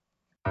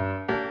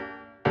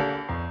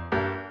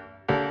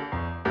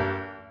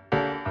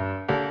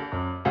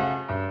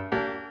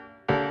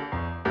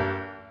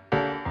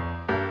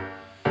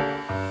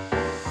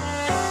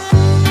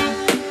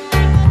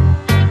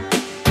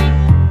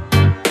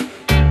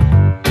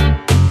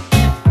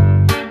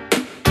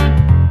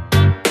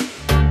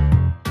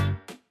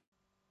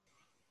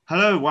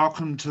Hello,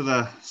 welcome to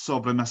the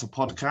Sobremesa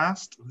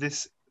podcast.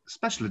 This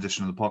special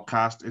edition of the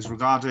podcast is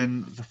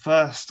regarding the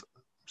first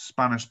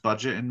Spanish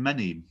budget in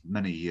many,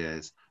 many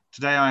years.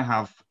 Today I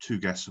have two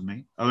guests with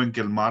me, Eoghan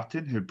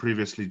Gilmartin, who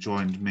previously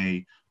joined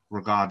me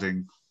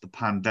regarding the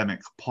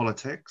pandemic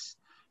politics,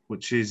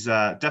 which is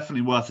definitely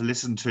worth a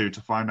listen to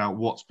find out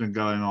what's been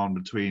going on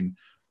between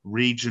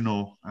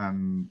regional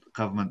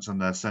governments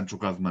and their central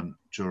government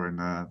during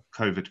the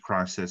COVID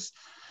crisis.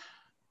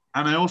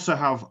 And I also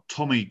have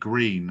Tommy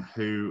GREENE,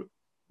 who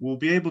will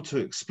be able to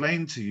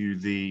explain to you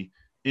the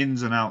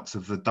ins and outs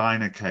of the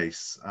diner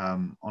case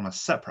on a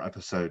separate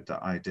episode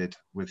that I did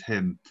with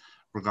him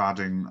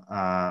regarding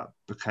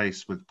the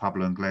case with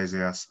Pablo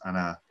Iglesias and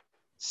a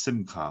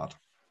SIM card.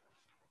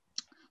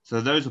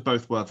 So those are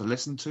both worth a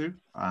listen to.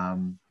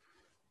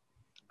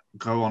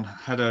 Go on,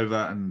 head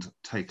over and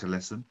take a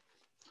listen.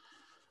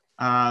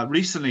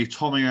 Recently,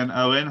 Tommy and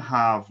Eoghan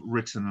have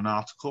written an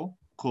article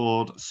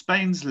called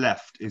 "Spain's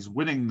Left is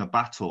Winning the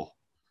Battle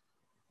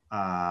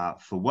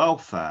for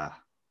Welfare,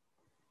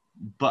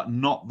 but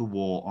Not the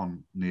War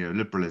on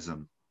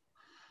Neoliberalism."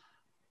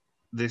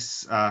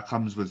 This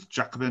comes with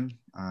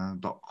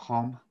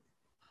Jacobin.com.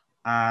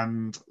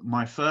 And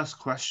my first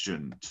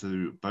question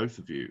to both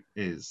of you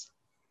is,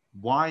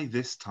 why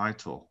this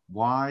title?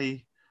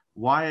 Why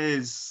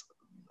is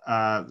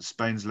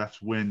Spain's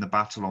Left winning the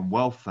battle on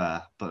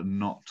welfare, but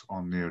not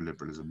on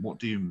neoliberalism? What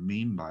do you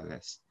mean by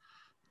this?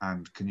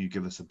 And can you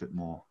give us a bit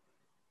more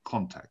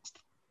context?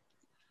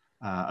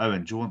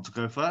 Eoghan, do you want to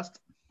go first?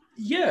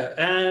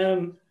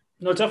 Yeah,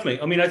 no, definitely.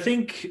 I mean,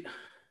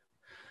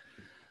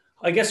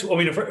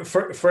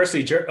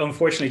 firstly,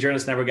 unfortunately,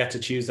 journalists never get to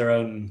choose their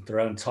own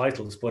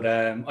titles. But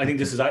I think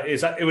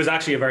it was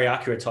actually a very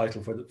accurate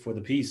title for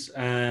the piece.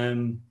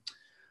 And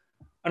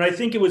I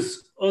think it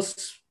was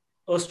us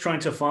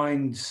trying to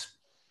find.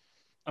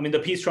 I mean, the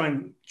piece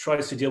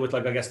tries to deal with,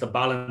 like, I guess, the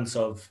balance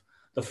of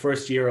the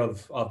first year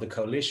of the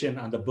coalition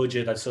and the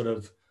budget as sort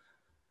of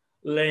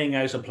laying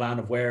out a plan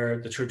of where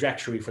the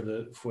trajectory for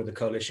the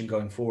coalition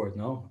going forward.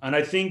 No, and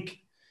I think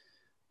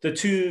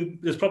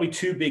there's probably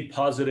two big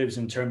positives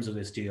in terms of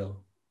this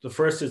deal. The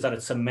first is that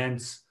it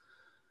cements,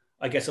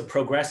 I guess, a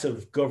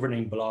progressive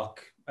governing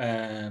bloc,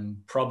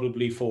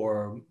 probably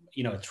for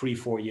a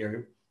 3-4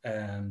 year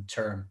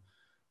term.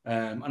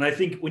 And I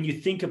think when you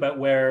think about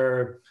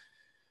where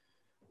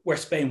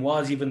Spain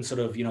was even sort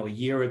of, a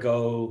year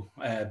ago,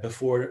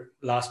 before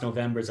last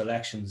November's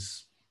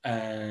elections,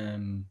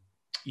 the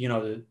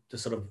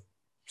sort of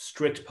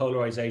strict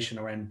polarization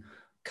around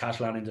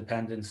Catalan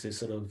independence is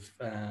sort of,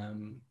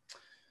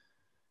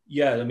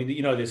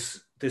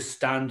 this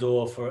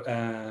standoff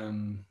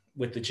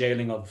with the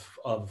jailing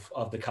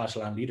of the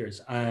Catalan leaders,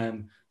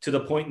 to the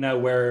point now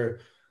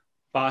where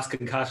Basque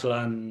and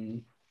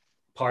Catalan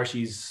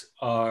parties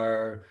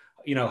are,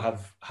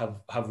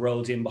 have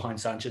rolled in behind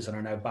Sanchez and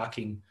are now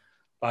backing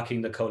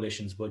the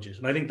coalition's budget.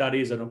 And I think that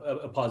is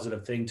a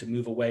positive thing, to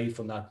move away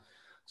from that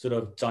sort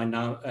of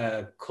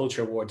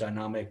culture war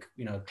dynamic,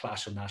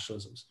 clash of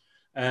nationalisms.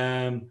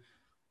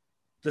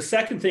 The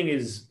second thing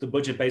is the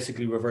budget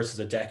basically reverses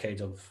a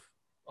decade of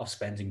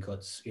spending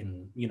cuts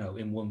in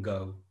one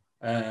go.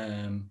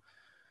 When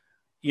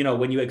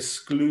you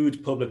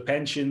exclude public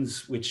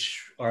pensions,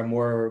 which are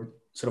more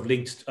sort of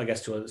linked, I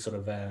guess, to a sort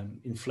of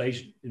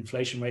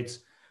inflation rates,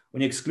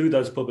 when you exclude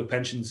those public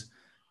pensions,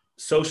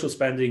 social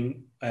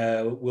spending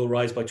will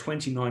rise by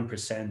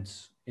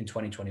 29% in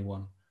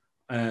 2021,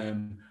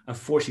 and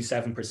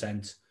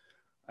 47%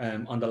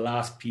 on the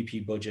last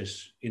PP budget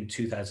in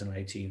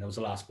 2018. That was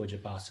the last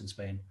budget passed in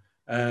Spain.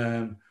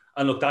 And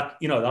look, that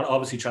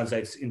obviously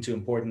translates into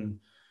important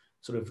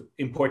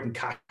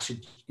cash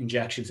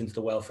injections into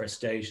the welfare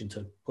state,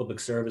 into public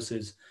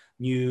services,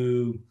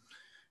 new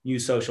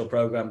social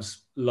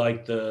programs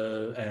like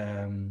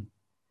the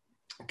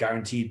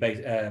guaranteed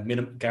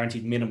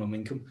minimum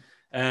income.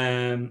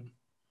 And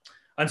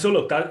so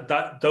look,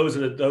 those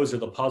are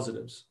the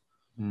positives.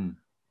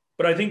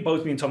 But I think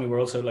both me and Tommy were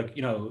also like,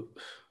 you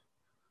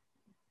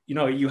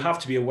have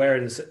to be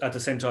aware at the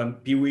same time,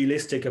 be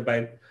realistic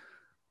about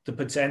the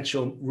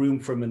potential room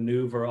for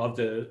maneuver of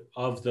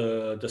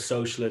the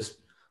socialist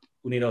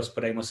Unidos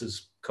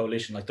Podemos'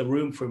 coalition, like the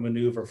room for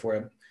maneuver for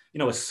a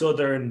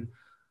southern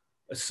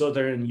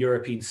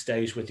European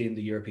state within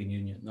the European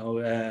Union.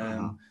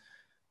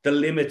 The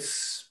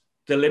limits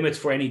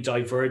for any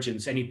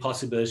divergence, any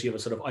possibility of a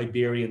sort of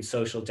Iberian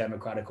social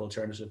democratic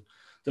alternative,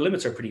 the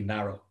limits are pretty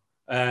narrow.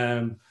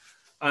 And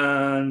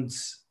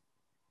that's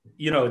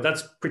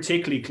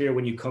particularly clear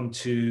when you come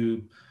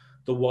to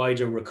the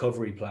wider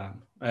recovery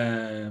plan,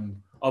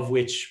 of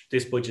which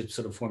this budget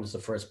sort of forms the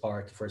first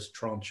part, the first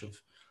tranche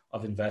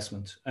of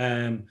investment.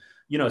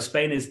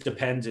 Spain is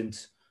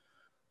dependent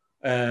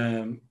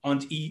on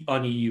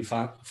EU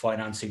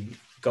financing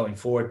going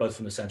forward, both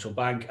from the central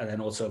bank and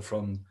then also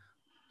from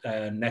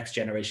next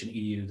generation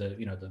EU, the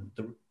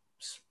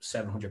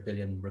 700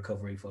 billion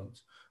recovery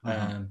funds.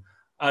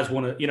 As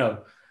one of,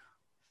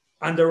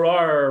 and there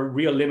are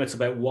real limits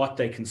about what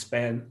they can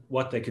spend,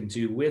 what they can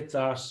do with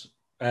that.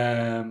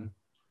 And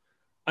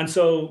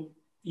so,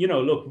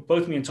 look,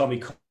 both me and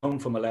Tommy come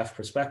from a left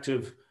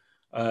perspective.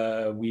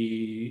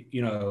 We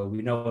know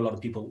a lot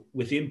of people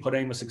within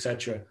Podemos,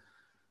 etc.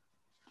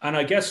 And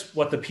I guess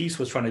what the piece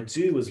was trying to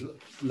do was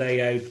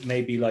lay out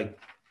maybe like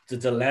the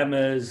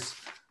dilemmas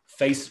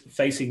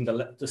facing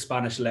the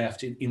Spanish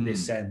left in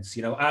this sense,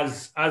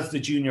 as the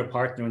junior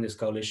partner in this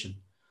coalition.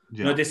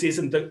 Yeah. This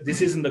isn't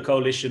the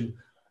coalition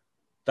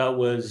that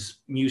was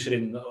muted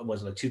in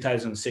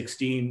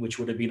 2016, which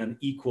would have been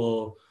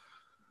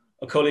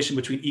a coalition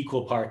between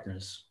equal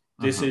partners.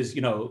 This is,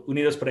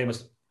 Unidos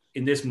Podemos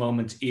in this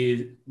moment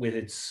is with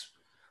its,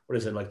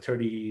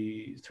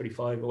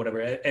 35 or whatever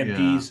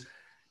MPs.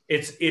 Yeah.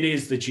 It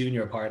is the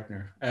junior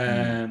partner.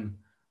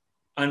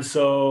 And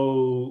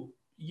so,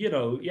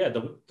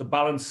 the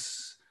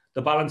balance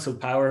of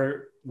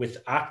power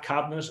at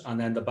cabinet, and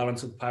then the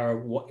balance of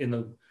power in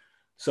the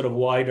sort of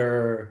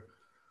wider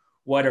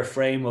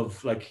frame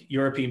of like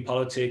European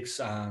politics,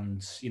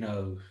 and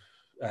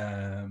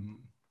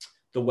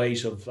the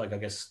weight of like, I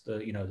guess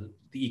the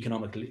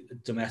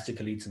economic domestic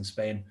elites in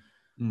Spain,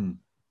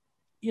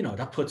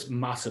 that puts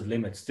massive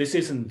limits. This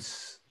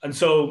isn't, and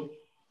so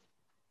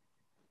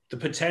the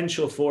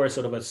potential for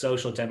sort of a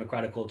social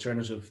democratic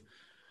alternative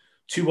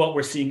to what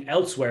we're seeing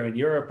elsewhere in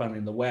Europe and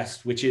in the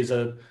West, which is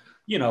a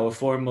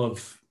form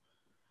of,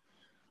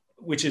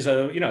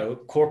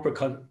 corporate,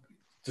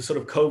 the sort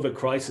of COVID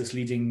crisis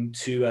leading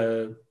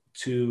to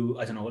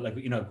I don't know, like,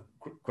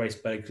 Grace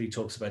Blakely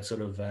talks about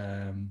sort of,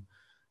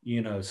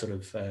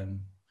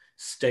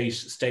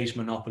 state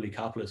monopoly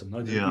capitalism,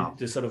 right?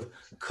 The sort of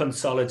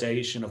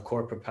consolidation of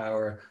corporate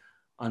power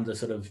and the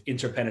sort of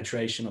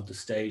interpenetration of the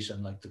state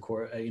and like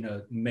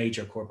the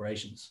major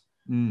corporations.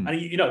 And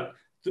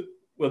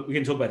well, we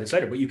can talk about this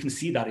later, but you can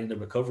see that in the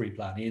recovery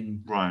plan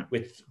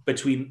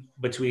between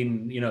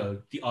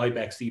the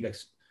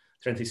IBEX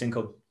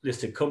 35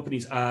 listed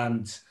companies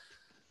and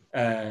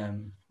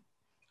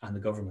the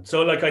government.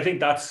 So like, I think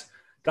that's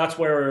what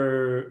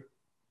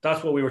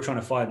we were trying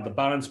to find, the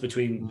balance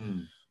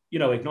between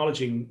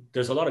acknowledging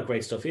there's a lot of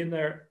great stuff in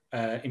there,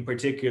 in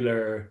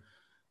particular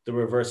the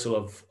reversal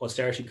of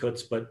austerity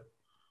cuts, but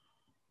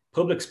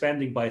public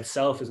spending by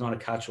itself is not a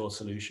catch-all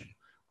solution.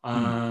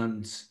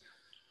 And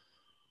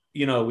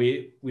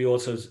we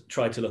also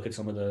tried to look at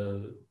some of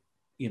the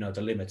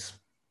the limits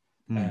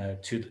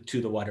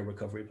to the wider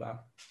recovery plan.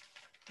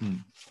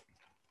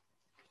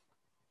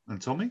 And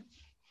Tommy?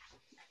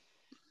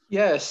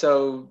 Yeah,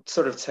 so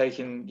sort of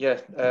taking,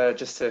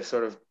 just to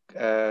sort of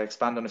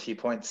expand on a few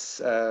points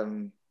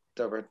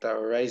that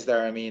were raised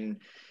there. I mean,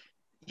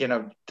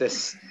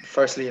 this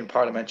firstly in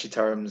parliamentary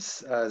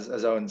terms, as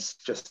Eoghan's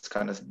just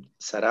kind of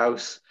set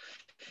out,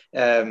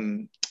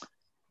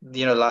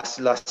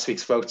 last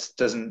week's vote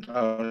doesn't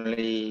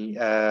only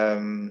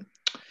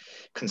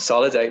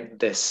consolidate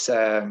this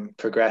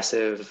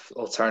progressive,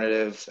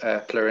 alternative,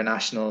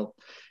 plurinational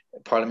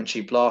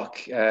parliamentary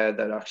bloc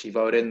that actually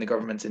voted in the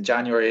government in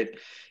January.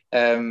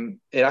 It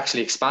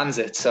actually expands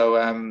it. So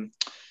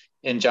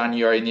in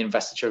January, in the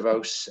investiture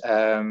vote,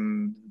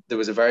 there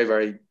was a very,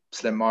 very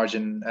slim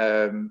margin.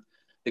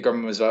 The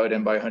government was voted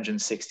in by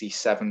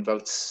 167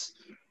 votes,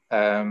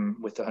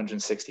 with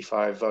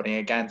 165 voting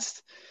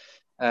against.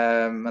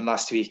 And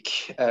last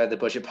week, the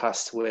budget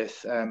passed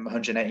with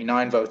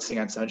 189 votes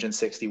against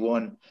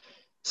 161.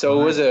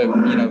 So it was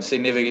a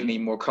significantly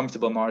more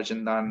comfortable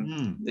margin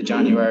than the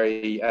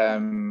January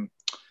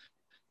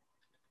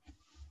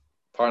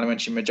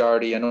parliamentary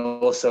majority, and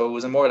also it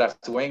was a more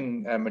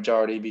left-wing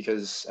majority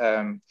because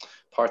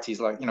parties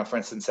like, for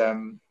instance,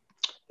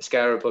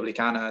 Esquerra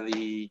Republicana,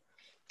 the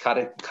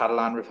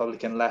Catalan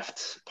Republican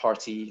left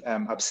party,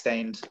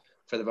 abstained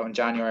for the vote in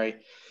January,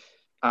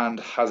 and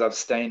has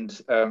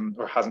abstained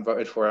or hasn't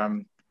voted for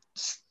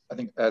I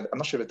think I'm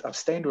not sure if it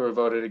abstained or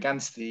voted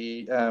against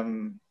the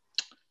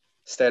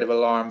state of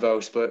alarm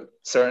vote, but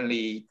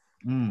certainly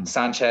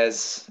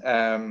Sanchez,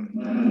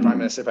 Prime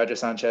Minister Pedro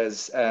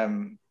Sanchez,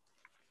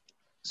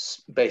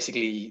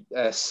 basically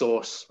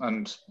sought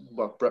and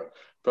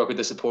brokered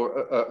the support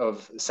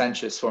of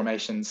centrist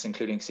formations,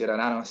 including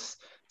Ciudadanos,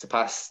 to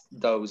pass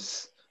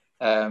those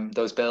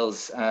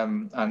bills,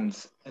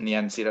 and in the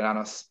end,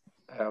 Ciudadanos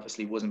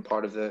obviously wasn't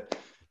part of the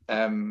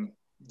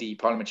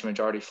parliamentary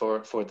majority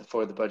for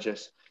the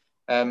budget.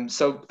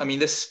 So I mean,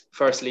 this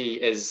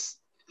firstly is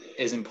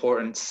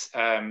important,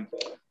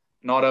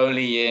 not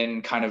only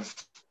in kind of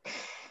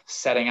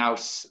setting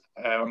out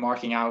or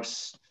marking out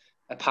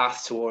a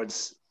path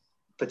towards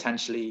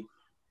potentially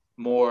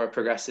more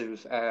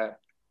progressive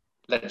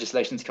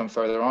legislation to come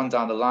further on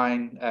down the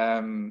line,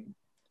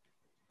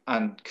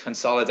 and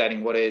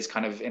consolidating what is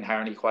kind of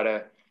inherently quite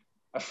a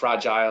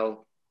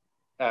fragile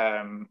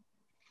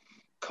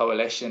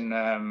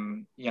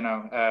coalition,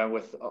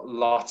 with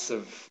lots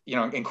of,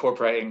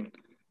 incorporating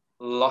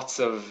lots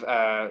of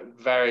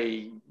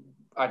very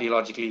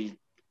ideologically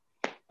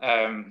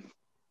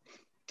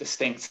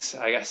distinct,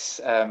 I guess,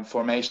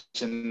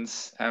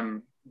 formations,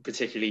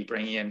 particularly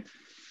bringing in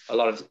a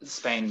lot of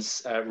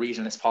Spain's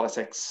regionalist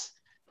politics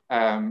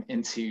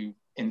into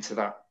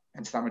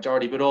that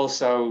majority, but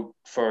also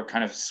for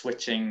kind of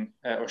switching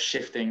or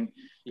shifting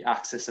the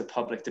axis of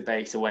public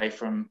debate away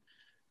from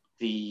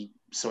the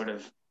sort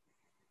of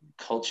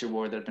culture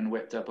war that had been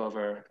whipped up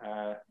over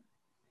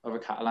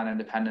Catalan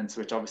independence,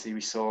 which obviously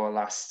we saw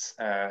last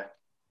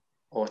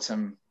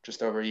autumn,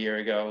 just over a year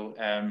ago,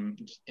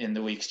 in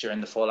the weeks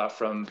during the fallout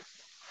from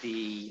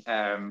the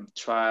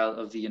trial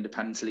of the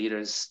independence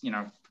leaders. You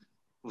know,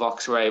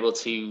 Vox were able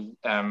to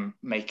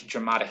make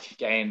dramatic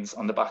gains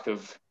on the back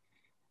of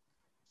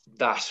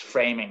that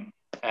framing.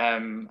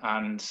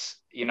 And,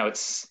 you know,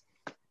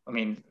 I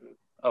mean,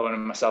 Eoghan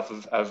and myself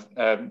have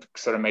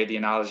sort of made the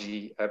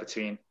analogy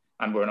between,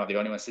 and we're not the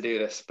only ones to do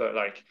this, but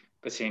like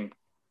between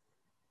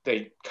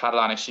the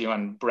Catalan issue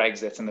and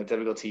Brexit and the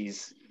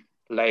difficulties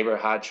Labour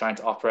had trying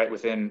to operate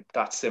within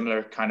that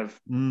similar kind of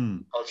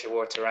culture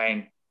war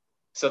terrain.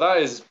 So that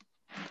is,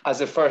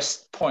 as a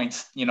first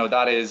point, you know,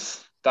 that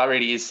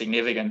really is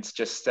significant.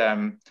 Just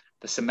the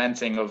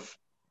cementing of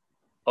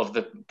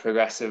the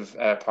progressive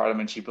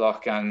parliamentary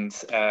bloc and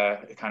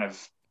kind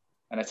of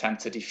an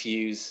attempt to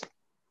diffuse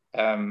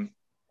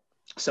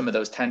some of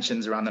those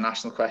tensions around the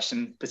national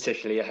question,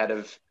 particularly ahead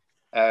of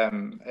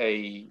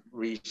a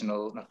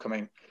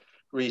upcoming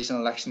regional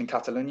election in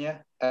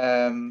Catalonia.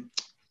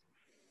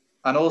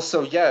 And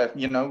also, yeah,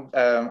 you know,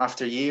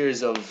 after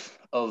years of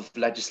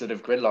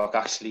legislative gridlock,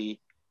 actually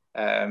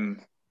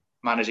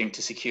managing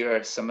to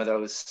secure some of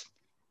those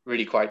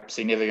really quite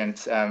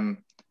significant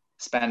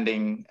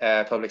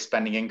public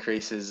spending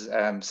increases.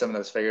 Some of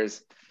those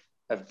figures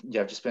have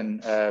just been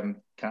kind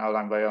of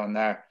outlined by Eoghan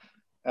there.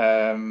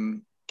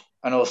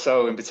 And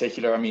also, in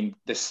particular, I mean,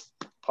 this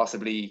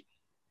possibly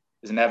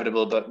is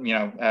inevitable, but, you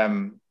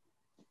know,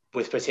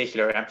 with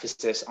particular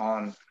emphasis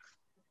on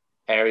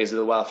areas of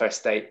the welfare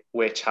state,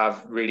 which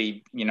have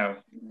really, you know,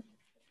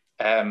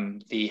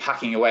 the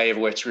hacking away of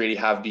which really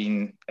have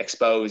been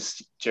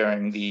exposed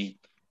during the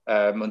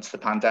months of the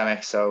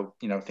pandemic. So,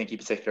 you know, thinking in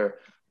particular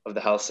of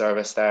the health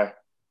service there.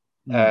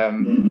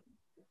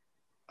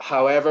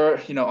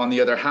 However, you know, on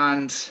the other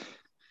hand,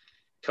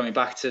 coming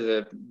back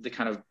to the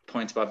kind of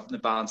point about the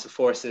balance of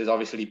forces,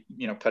 obviously,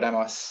 you know,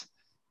 Podemos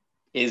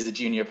is a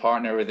junior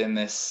partner within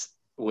this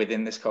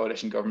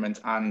coalition government,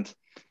 and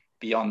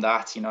beyond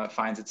that, you know, it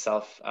finds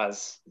itself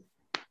as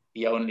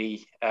the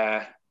only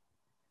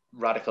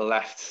radical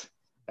left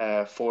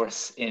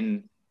force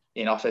in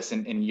office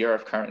in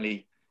Europe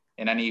currently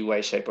in any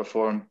way, shape, or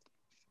form.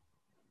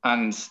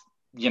 And,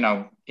 you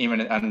know,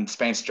 and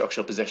Spain's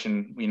structural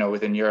position, you know,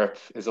 within Europe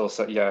is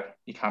also,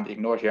 you can't be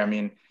ignored here. I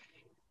mean,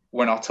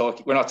 we're not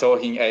talking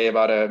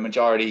about a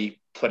majority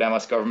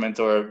Podemos government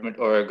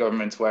or a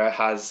government where it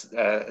has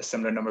a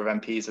similar number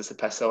of MPs as the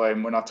PSOE,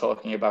 and we're not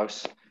talking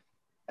about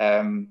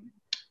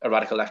a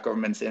radical left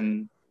government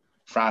in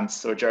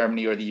France or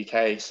Germany or the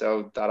UK.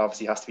 So that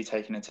obviously has to be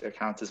taken into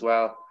account as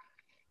well.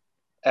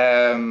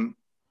 And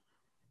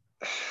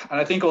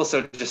I think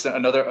also just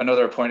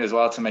another point as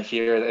well to make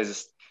here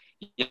is,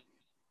 you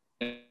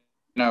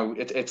know,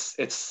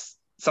 it's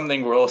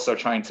something we're also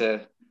trying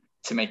to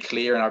make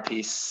clear in our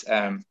piece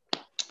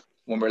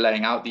when we're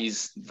laying out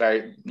these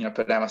very, you know,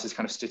 Podemos'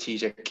 kind of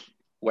strategic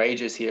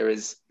wagers here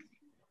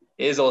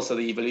is also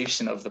the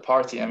evolution of the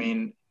party. I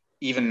mean,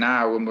 even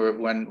now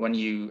when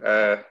you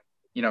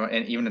you know,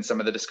 and even in some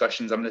of the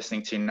discussions I'm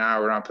listening to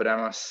now around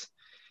Podemos,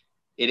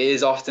 it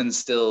is often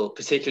still,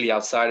 particularly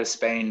outside of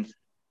Spain,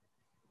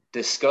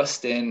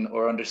 discussed in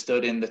or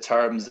understood in the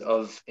terms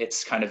of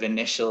its kind of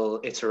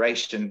initial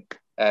iteration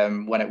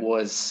when it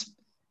was,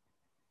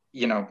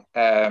 you know,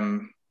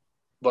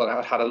 when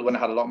it had a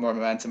lot more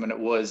momentum, and it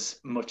was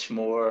much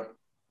more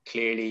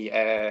clearly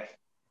a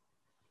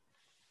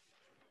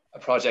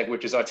project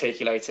which is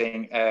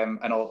articulating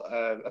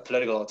a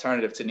political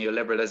alternative to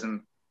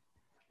neoliberalism,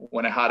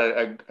 when it had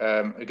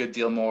a good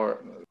deal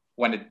more,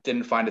 when it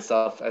didn't find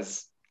itself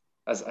as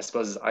I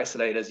suppose as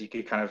isolated as you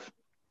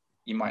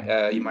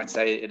might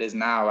say it is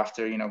now,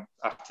 after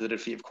the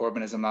defeat of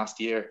Corbynism last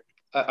year,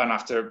 and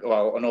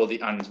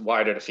and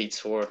wider defeats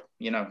for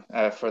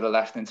the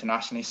left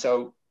internationally.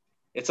 So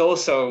it's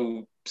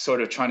also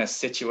sort of trying to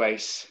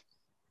situate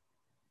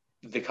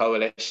the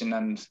coalition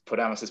and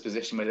Podemos'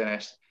 position within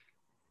it,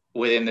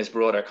 within this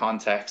broader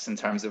context in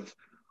terms of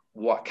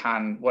what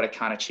it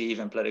can achieve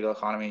in political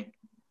economy.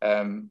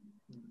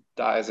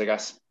 That is, I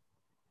guess,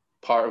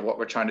 part of what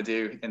we're trying to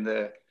do in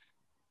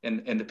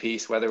the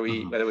piece. Whether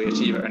we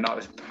achieve it or not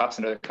is perhaps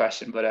another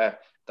question, but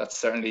that's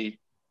certainly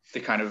the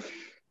kind of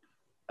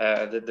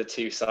the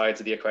two sides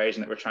of the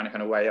equation that we're trying to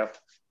kind of weigh up.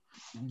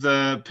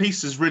 The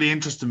piece is really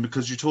interesting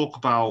because you talk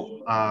about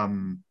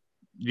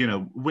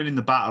winning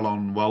the battle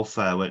on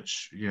welfare,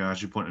 which,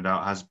 as you pointed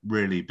out, has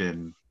really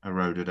been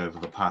eroded over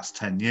the past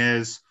 10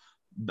 years,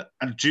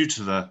 and due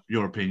to the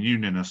European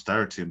Union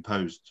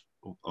imposed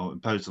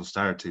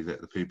austerity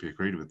that the PP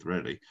agreed with,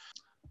 really.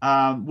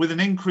 With an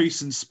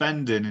increase in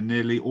spending in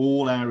nearly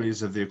all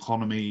areas of the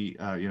economy,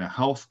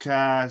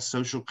 healthcare,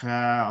 social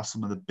care are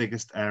some of the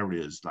biggest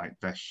areas. Like,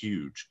 they're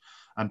huge.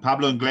 And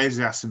Pablo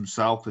Iglesias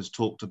himself has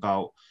talked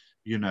about,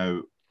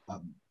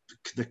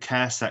 the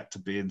care sector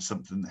being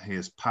something that he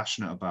is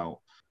passionate about.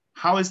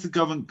 How is the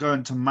government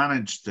going to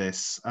manage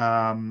this?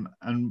 And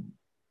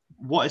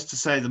what is to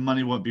say the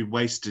money won't be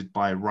wasted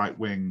by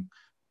right-wing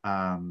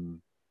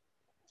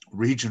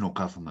regional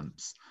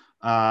governments,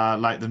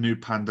 like the new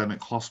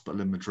pandemic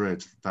hospital in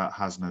Madrid that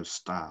has no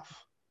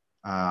staff?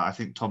 I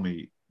think,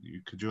 Tommy,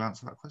 could you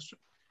answer that question?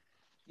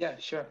 Yeah,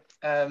 sure.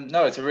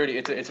 No, it's a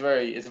very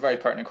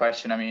pertinent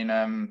question. I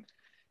mean,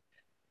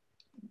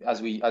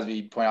 as we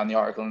point out in the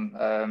article,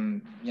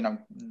 you know,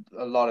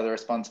 a lot of the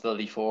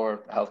responsibility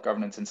for health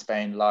governance in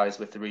Spain lies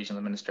with the regional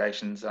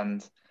administrations,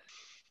 and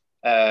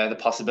the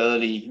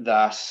possibility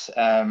that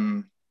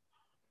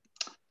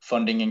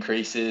funding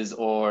increases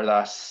or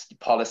that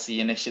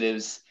policy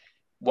initiatives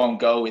won't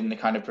go in the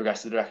kind of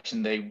progressive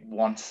direction they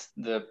want,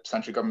 the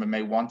central government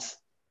may want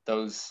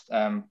those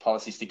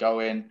policies to go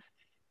in,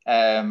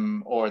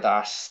 or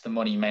that the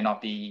money may not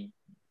be,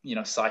 you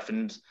know,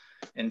 siphoned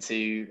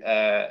into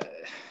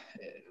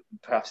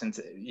perhaps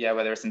into,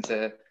 whether it's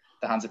into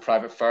the hands of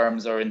private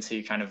firms or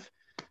into kind of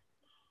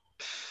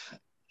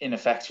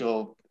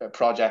ineffectual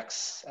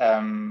projects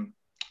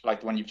like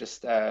the one you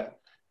just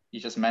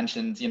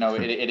mentioned. You know,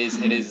 it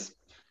is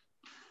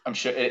I'm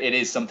sure it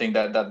is something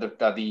that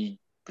the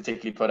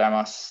particularly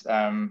Podemos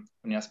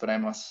Unidas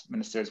Podemos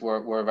ministers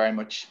were very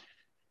much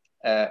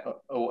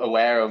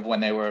aware of when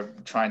they were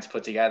trying to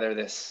put together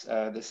this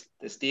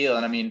deal.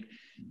 And I mean,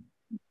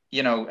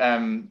 you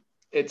know,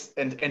 it's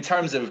in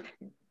terms of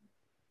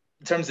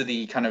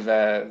the kind of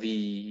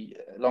the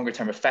longer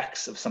term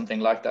effects of something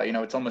like that, you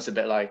know, it's almost a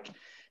bit like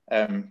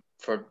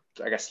for,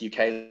 I guess,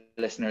 UK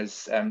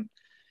listeners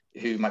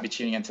who might be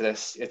tuning into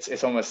this,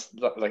 it's almost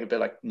like a bit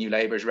like New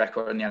Labour's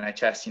record in the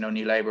NHS. You know,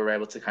 New Labour were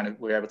able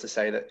to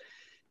say that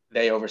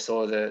they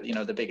oversaw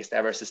the biggest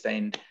ever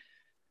sustained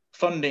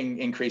funding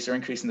increase or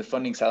increase in the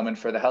funding settlement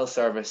for the health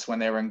service when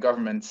they were in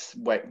government,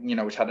 you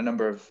know, which had a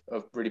number of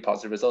really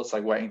positive results,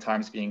 like waiting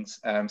times being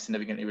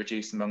significantly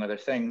reduced, among other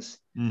things.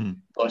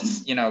 But,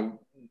 you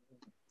know,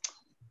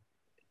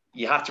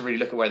 you have to really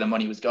look at where the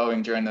money was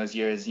going during those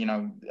years. You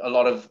know, a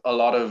lot of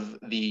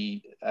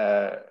the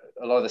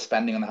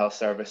spending on the health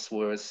service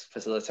was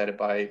facilitated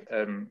by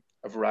a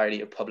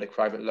variety of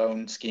public-private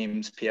loan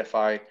schemes,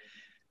 PFI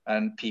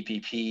and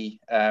PPP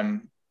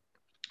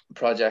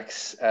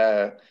projects.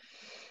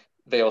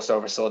 They also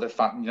oversaw the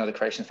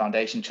creation of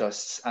foundation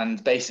trusts,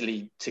 and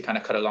basically, to kind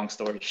of cut a long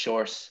story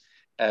short,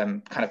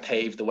 kind of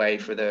paved the way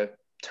for the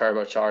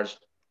turbocharged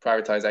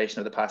privatization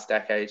of the past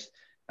decade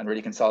and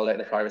really consolidate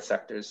the private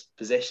sector's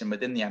position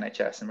within the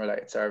NHS and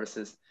related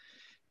services,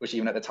 which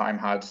even at the time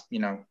had,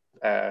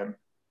 some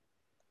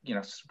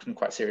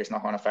quite serious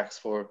knock-on effects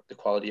for the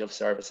quality of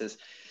services.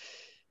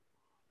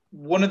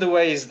 One of the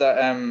ways that,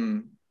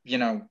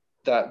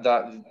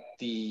 that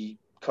the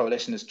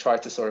coalition has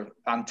tried to sort of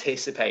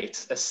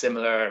anticipate a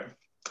similar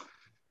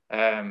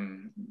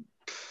end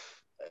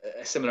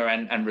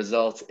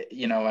result,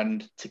 you know,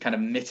 and to kind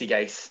of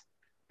mitigate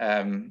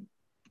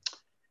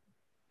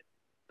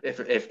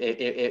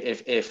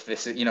if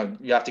this, you know,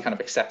 you have to kind of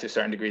accept to a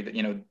certain degree that,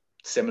 you know,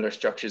 similar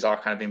structures are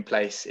kind of in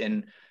place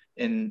in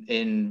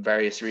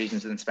various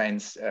regions within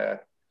Spain's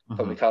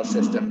public health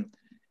system.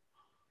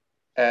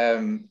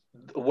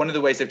 One of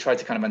the ways they've tried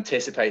to kind of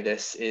anticipate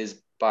this is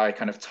by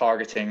kind of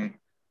targeting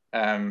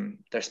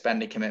their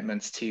spending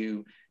commitments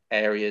to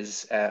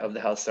areas of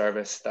the health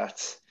service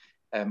that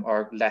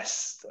are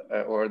less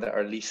or that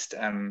are least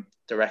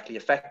directly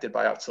affected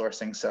by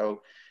outsourcing.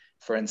 So,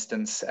 for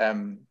instance,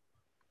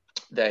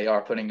 they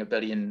are putting €1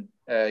 billion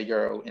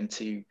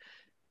into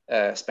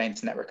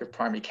Spain's network of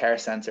primary care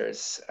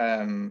centres,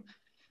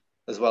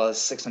 as well as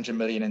 600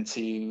 million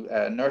into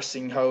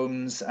nursing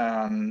homes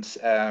and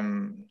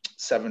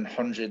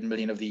 700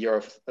 million of the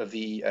Euro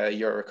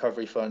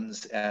recovery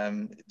funds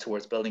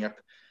towards building up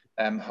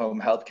home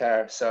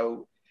healthcare.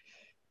 So,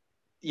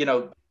 you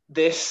know,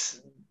 they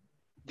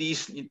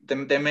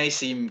may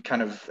seem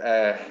kind of,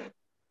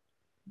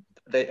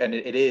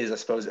 it is, I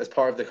suppose, as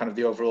part of the kind of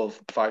the overall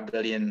 5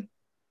 billion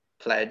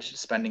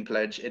spending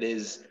pledge, it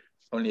is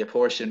only a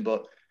portion,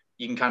 but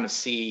you can kind of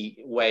see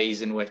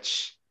ways in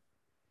which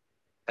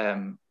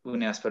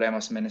Unidas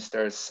Podemos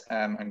ministers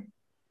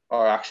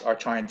are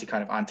trying to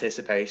kind of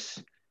anticipate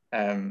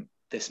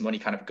this money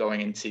kind of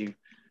going into,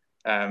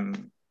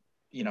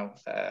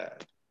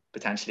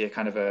 potentially a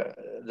kind of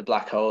the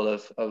black hole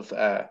of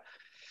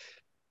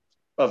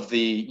the,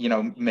 you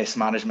know,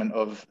 mismanagement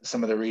of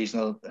some of the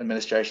regional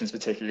administrations,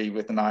 particularly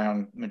with an eye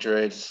on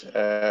Madrid,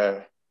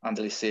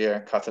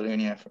 Andalusia,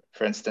 Catalonia,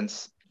 for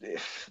instance.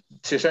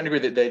 To a certain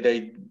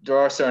degree, there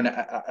are certain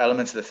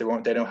elements that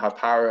they don't have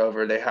power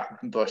over.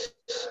 But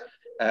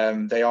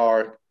they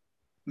are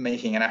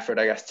making an effort,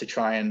 I guess, to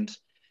try and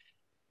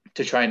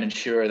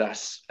ensure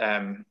that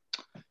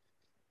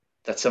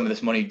that some of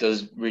this money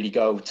does really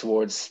go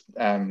towards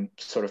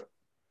sort of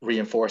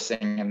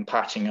reinforcing and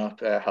patching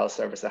up a health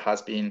service that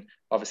has been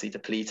obviously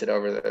depleted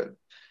over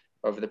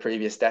the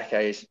previous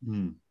decade.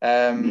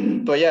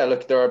 But yeah,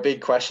 look, there are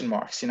big question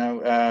marks, you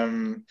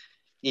know,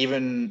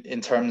 even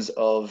in terms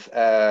of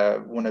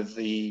one of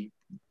the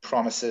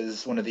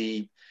promises, one of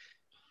the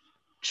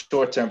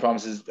short-term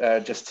promises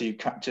just to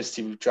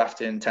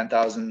draft in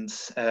 10,000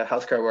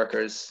 healthcare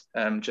workers,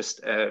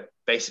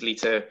 basically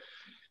to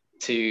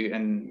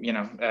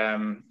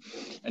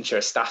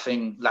ensure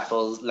staffing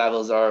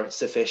levels are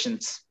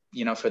sufficient,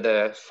 for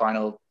the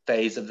final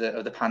phase of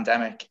the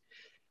pandemic.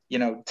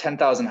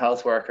 10,000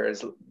 health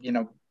workers.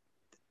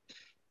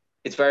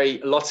 It's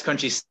lots of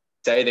countries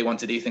say they want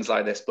to do things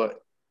like this,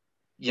 but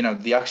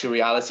the actual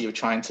reality of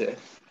trying to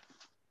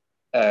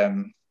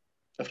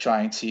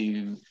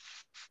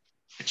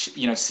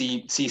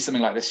see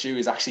something like this through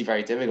is actually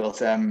very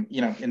difficult. In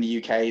the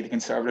UK, the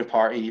Conservative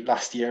Party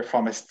last year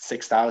promised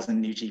 6,000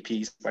 new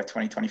GPs by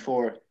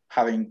 2024,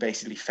 having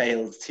basically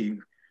failed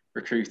to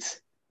recruit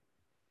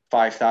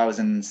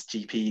 5,000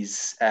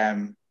 GPs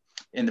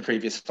in the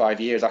previous 5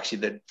 years.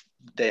 Actually,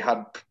 they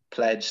had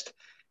pledged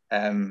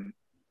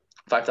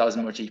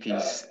 5,000 more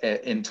GPs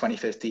in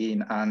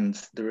 2015, and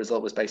the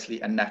result was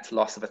basically a net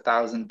loss of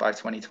 1,000 by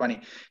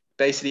 2020.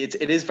 Basically,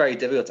 it is very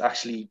difficult to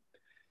actually.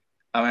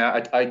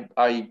 I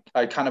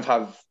kind of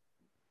have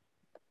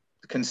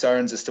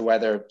concerns as to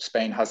whether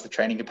Spain has the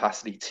training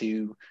capacity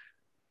to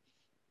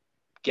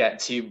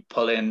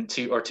pull in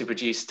to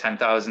produce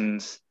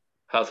 10,000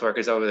 health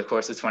workers over the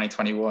course of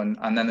 2021.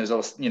 And then there's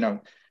also,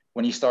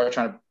 when you start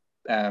trying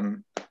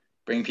to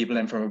bring people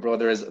in from abroad,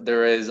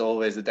 there is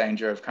always the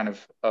danger of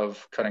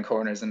cutting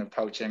corners and of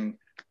poaching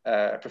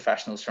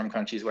professionals from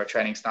countries where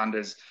training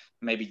standards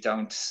maybe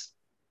don't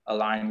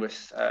align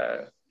with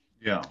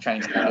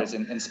training standards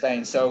in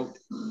Spain. So,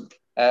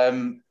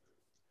 there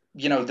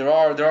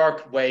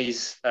are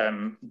ways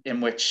in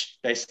which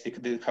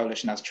basically the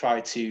coalition has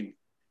tried to,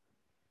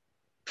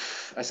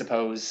 I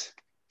suppose,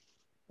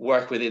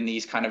 work within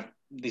these kinds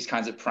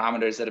of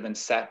parameters that have been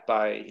set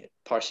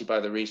partially by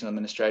the regional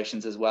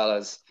administrations, as well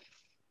as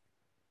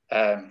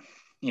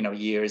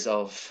years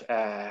of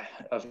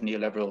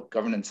neoliberal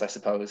governance, I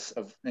suppose,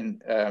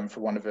 for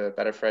want of a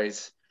better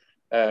phrase,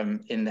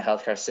 in the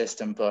healthcare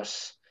system.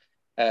 But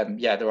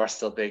there are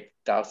still big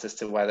doubts as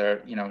to whether,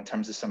 in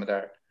terms of some of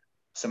their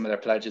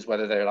pledges,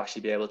 whether they'll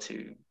actually be able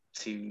to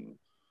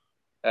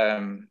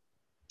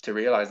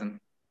realize them.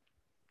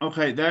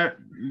 Okay,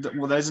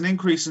 there's an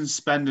increase in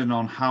spending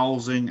on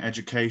housing,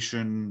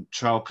 education,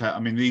 childcare. I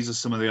mean, these are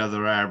some of the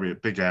other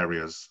big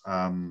areas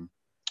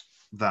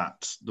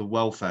that the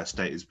welfare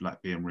state is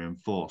being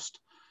reinforced.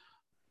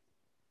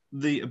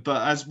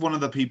 But as one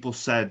of the people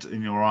said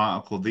in your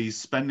article, these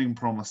spending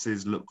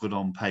promises look good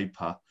on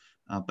paper,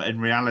 but in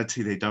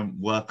reality they don't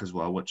work as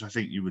well, which I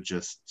think you were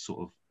just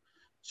sort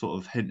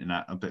of hinting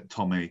at a bit,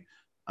 Tommy.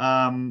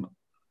 Eoghan,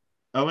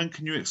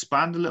 can you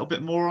expand a little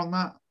bit more on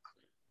that?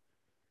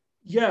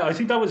 Yeah, I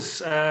think that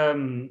was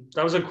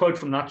a quote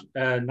from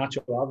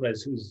Nacho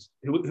Alvarez,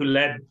 who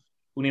led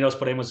Unidos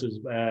Podemos'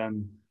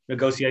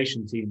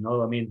 negotiation team.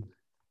 I mean,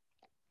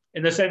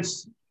 in the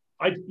sense,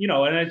 and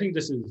I think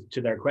this is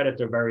to their credit.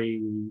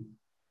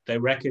 They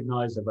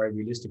recognize they're very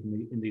realistic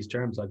in these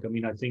terms. Like, I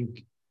mean, I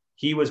think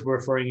he was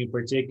referring in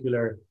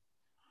particular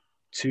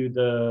to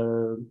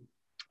the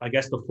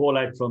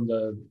fallout from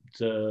the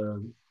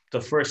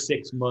first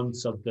 6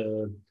 months of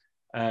the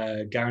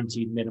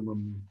guaranteed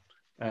minimum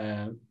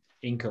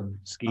income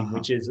scheme,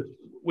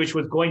 which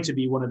was going to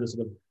be one of the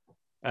sort of,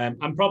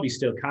 and probably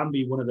still can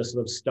be one of the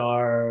sort of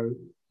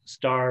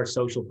star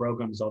social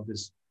programs of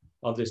this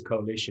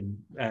coalition,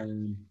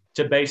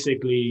 to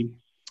basically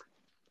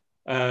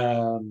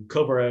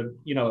cover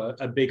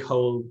a big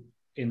hole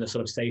in the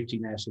sort of safety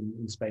net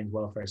in Spain's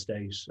welfare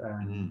state.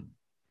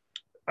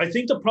 I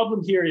think the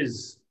problem here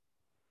is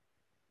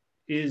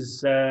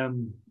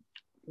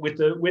with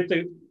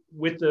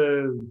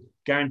the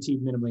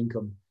guaranteed minimum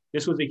income.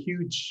 This was a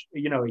huge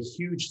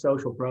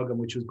social program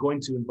which was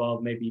going to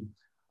involve maybe,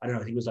 I don't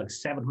know, I think it was like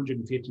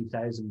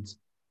 750,000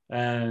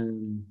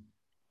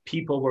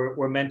 people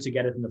were meant to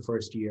get it in the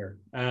first year.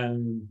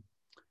 And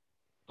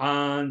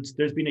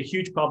there's been a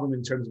huge problem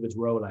in terms of its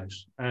rollout.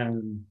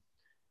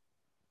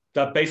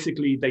 That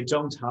basically they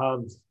don't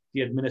have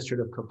the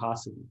administrative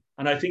capacity.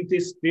 And I think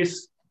this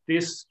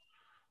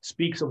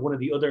speaks of one of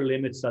the other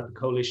limits that the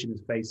coalition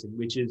is facing,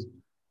 which is,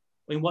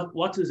 I mean,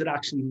 what does it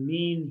actually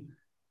mean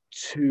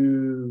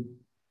to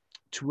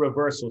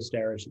reverse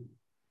austerity?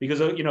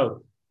 Because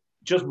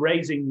just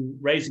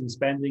raising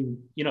spending,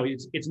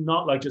 it's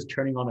not like just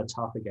turning on a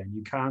tap again.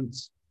 You can't,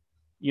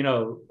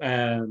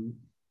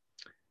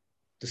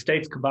 the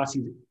state's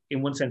capacity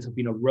in one sense have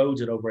been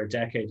eroded over a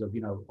decade of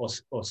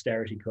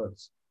austerity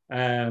cuts,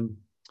 and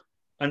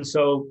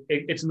so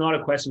it's not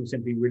a question of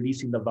simply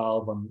releasing the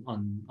valve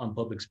on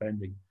public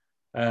spending.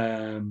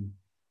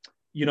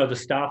 The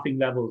staffing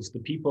levels, the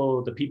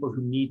people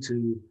who need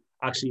to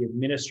actually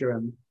administer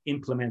and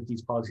implement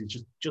these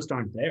policies just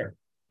aren't there.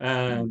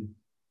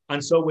 And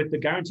so with the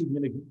guaranteed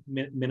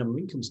minimum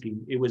income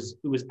scheme, it was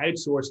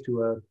outsourced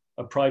to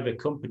a private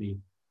company,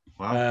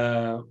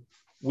 wow.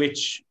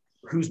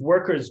 Whose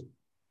workers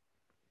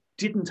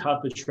didn't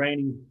have the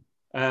training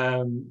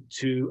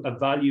to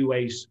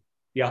evaluate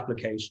the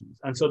applications.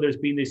 And so there's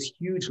been this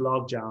huge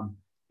logjam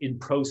in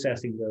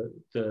processing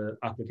the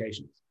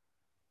applications.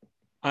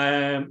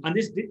 And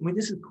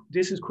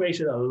this has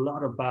created a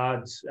lot of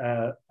bad,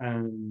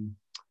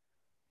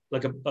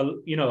 like a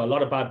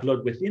lot of bad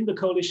blood within the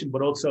coalition,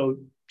 but also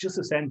just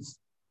a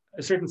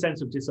certain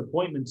sense of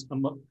disappointment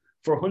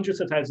for hundreds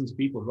of thousands of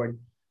people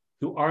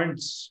who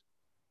aren't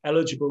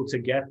eligible to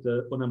get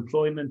the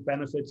unemployment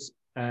benefits,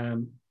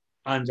 and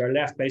are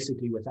left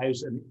basically without,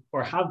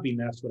 or have been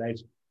left without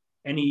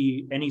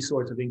any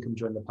sort of income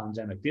during the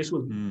pandemic. This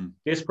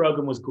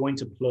program was going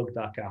to plug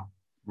that gap.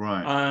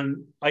 Right.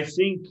 And I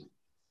think,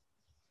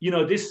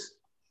 this,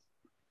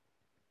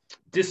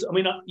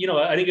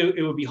 I think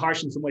it would be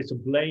harsh in some ways to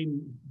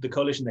blame the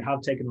coalition. They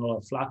have taken a lot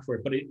of flack for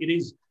it, but it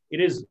is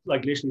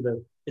like literally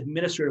the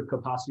administrative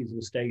capacities of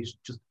the state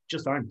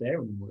just aren't there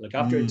anymore. Like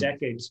after a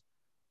decade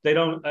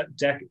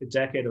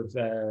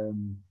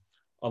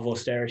of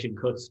austerity and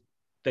cuts,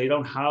 they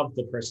don't have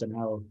the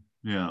personnel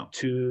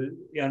to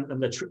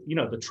and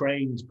the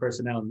trained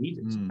personnel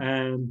needed.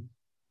 And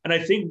I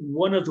think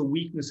one of the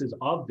weaknesses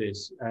of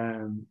this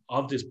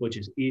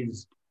budget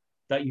is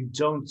that you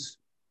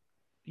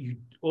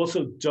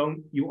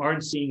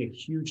aren't seeing a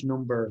huge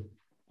number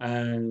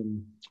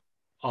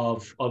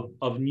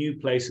of new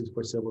places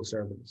for civil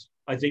servants.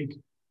 I think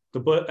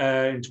in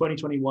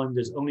 2021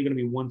 there's only going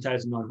to be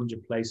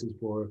 1,900 places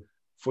for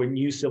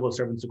new civil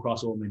servants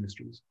across all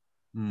ministries.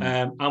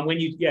 And when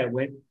you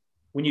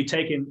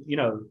take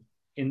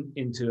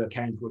into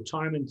account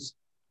retirements,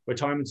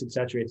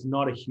 etc., it's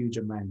not a huge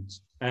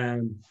amount.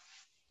 And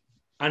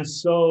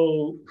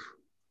so,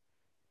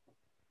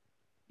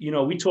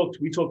 we talked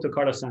to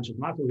Carlos Sanchez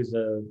Mato,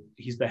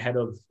 he's the head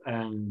of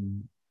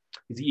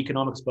he's the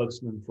economic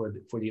spokesman for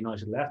the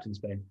United Left in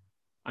Spain,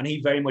 and he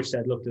very much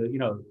said, look,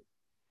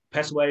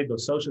 PSOE,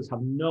 those socialists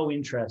have no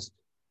interest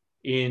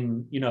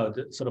in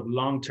the sort of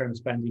long-term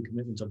spending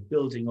commitments of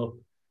building up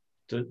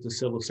the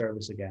civil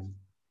service again.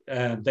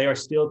 They are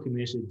still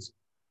committed,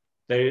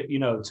 to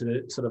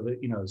the sort of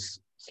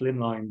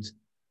slimlined,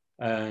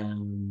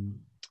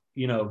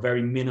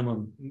 very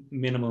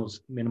minimal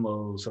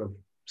sort of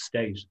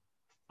state.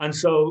 And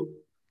so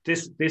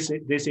this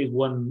is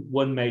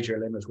one major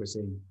limit we're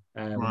seeing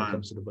when it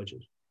comes to the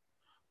budget.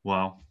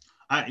 Wow.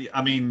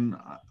 I mean,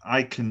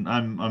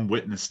 I'm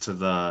witness to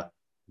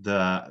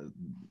the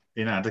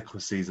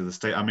inadequacies of the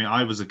state. I mean,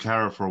 I was a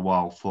carer for a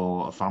while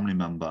for a family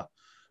member,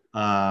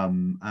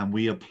 and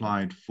we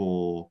applied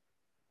for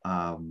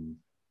a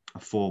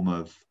form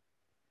of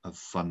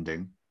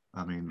funding.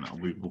 I mean,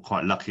 we were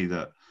quite lucky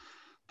that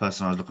the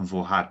person I was looking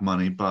for had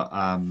money, but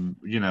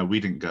we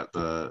didn't get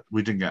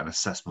an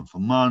assessment for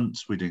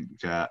months. We didn't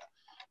get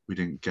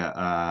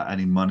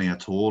any money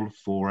at all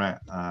for it,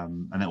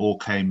 and it all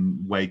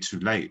came way too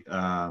late.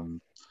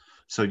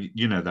 So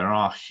there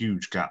are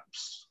huge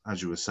gaps,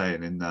 as you were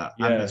saying, in that,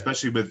 and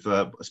especially with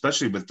the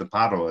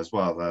paro as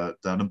well,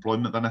 the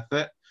unemployment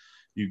benefit.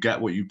 You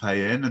get what you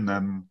pay in, and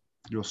then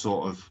you're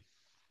sort of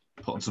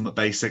put on something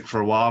basic for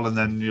a while, and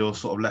then you're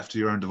sort of left to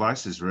your own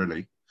devices,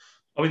 really.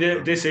 I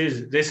mean, this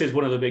is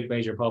one of the big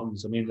major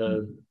problems. I mean,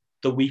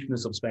 the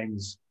weakness of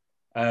Spain's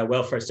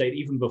welfare state,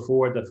 even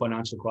before the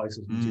financial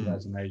crisis in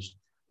 2008,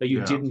 that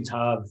you didn't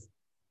have,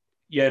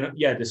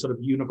 the sort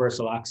of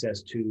universal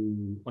access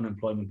to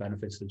unemployment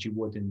benefits that you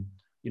would in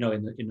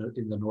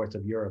the north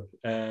of Europe,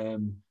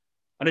 and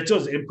it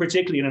does,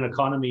 particularly in an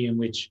economy in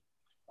which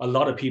a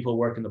lot of people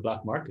work in the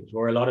black market,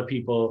 or a lot of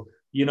people,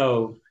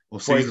 or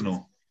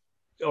seasonal,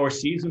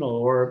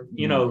 or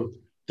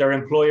their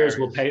employers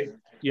will pay.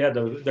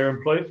 Their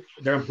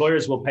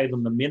employers will pay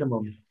them the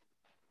minimum,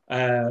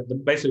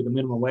 basically the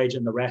minimum wage,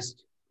 and the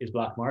rest is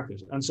black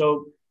market. And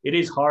so it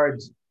is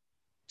hard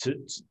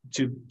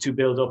to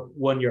build up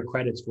 1 year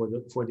credits for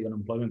the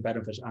unemployment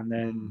benefit. And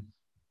then,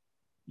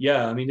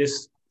 I mean,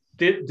 this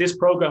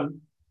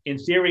program, in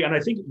theory, and I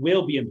think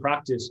will be in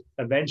practice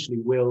eventually,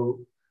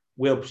 will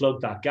plug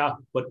that gap.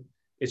 But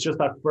it's just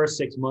that first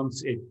 6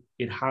 months,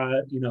 it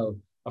had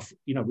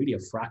really a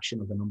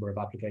fraction of the number of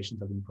applications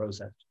have been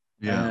processed.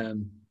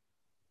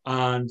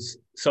 And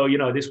so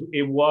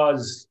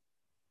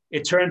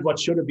it turned what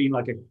should have been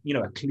like a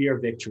clear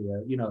victory,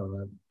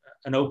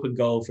 an open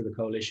goal for the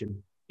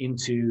coalition,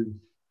 into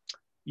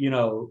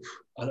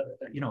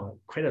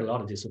created a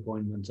lot of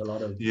disappointment, a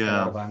lot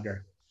of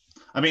anger.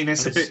 I mean,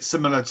 it's a bit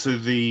similar to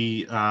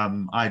the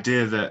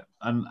idea that,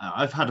 and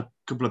I've had a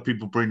couple of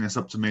people bring this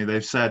up to me.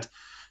 They've said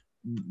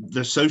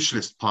the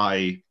Socialist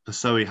Party,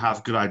 PSOE,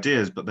 have good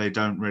ideas, but they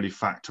don't really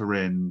factor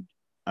in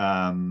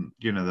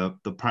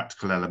the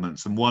practical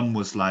elements. And one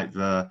was like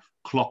the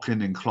clock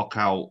in and clock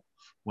out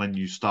when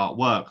you start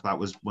work. That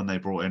was when they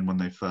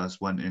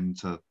first went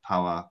into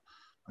power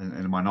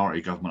in a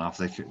minority government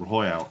after they kicked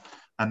Rajoy out.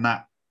 And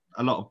that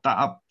law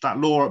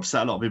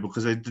upset a lot of people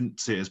because they didn't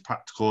see it as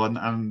practical,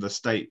 and the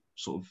state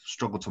sort of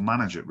struggled to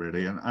manage it,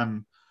 really.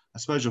 And I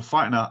suppose you're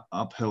fighting an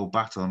uphill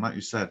battle. And like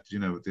you said,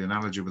 the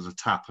analogy was a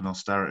tap and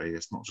austerity.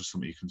 It's not just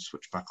something you can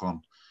switch back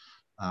on.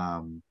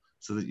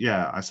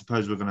 I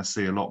suppose we're going to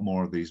see a lot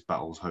more of these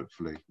battles,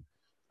 hopefully.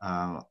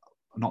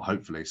 Not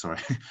hopefully, sorry.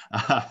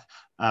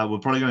 We're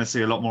probably going to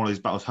see a lot more of these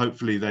battles.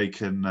 Hopefully they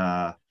can,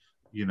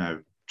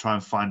 try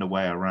and find a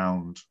way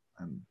around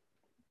and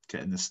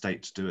getting the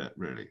state to do it,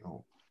 really,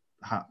 or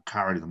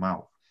carry them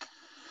out.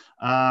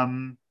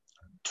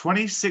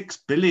 26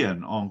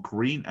 billion on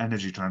green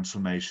energy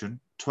transformation,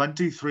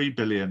 23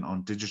 billion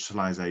on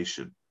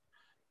digitalization.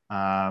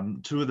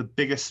 Two of the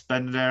biggest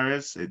spend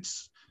areas.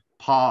 It's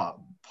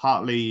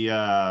partly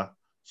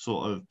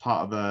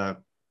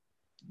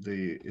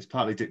it's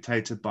partly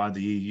dictated by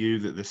the EU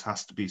that this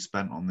has to be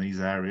spent on these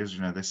areas.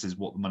 You know, this is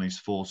what the money's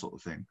for, sort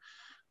of thing.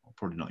 I'll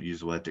probably not use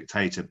the word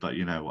dictated, but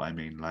you know what I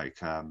mean. Like,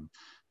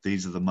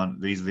 these are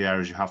the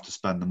areas you have to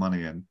spend the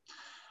money in.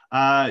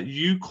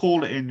 You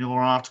call it in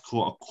your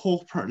article a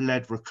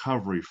corporate-led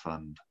recovery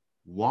fund.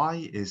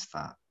 Why is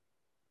that?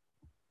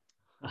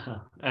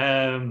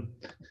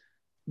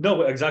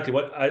 No, exactly.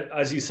 What,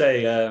 as you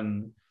say,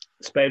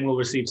 Spain will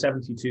receive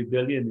 72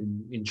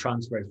 billion in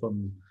transfers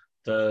from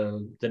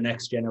the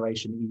next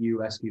generation EU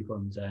rescue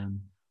funds.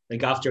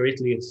 Like after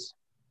Italy, it's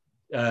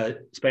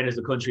Spain is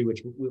the country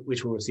which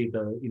will receive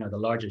the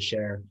largest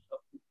share,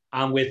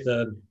 and with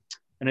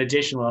an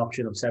additional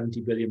option of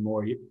 70 billion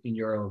more in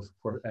euro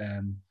for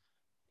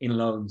in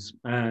loans.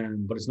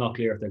 But it's not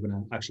clear if they're going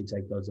to actually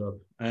take those up.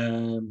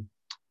 I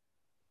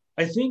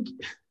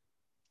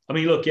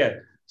mean, look, yeah,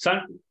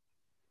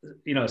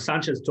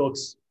 Sanchez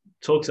talks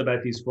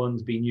about these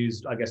funds being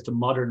used, I guess, to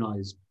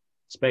modernize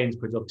Spain's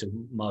productive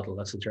model.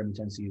 That's the term he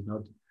tends to use.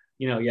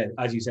 Yeah,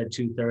 as you said,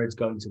 2/3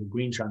 going to the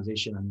green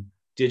transition and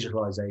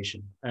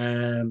digitalization.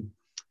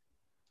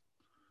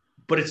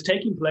 But it's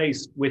taking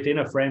place within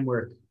a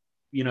framework,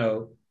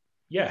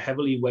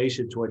 heavily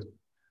weighted towards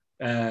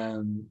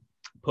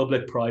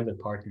public-private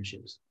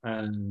partnerships.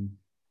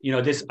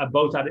 This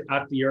both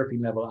at the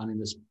European level and in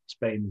the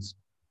Spain's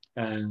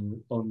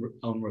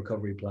own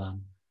recovery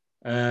plan.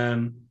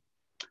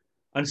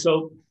 And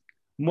so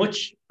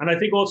much, and I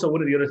think also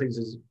one of the other things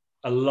is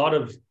a lot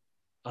of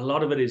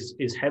it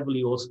is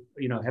heavily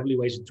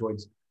weighted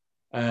towards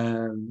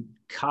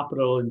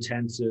capital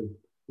intensive,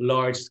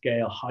 large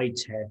scale, high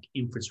tech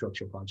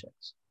infrastructure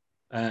projects.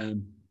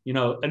 And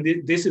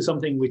this is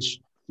something which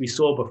we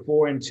saw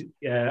before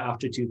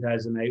after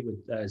 2008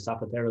 with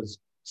Zapatero's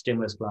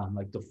stimulus plan.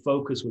 Like the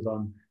focus was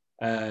on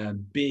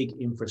big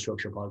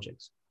infrastructure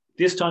projects.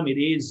 This time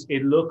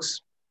it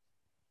looks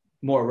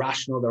more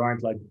rational. There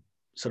aren't like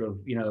sort of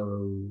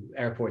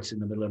airports in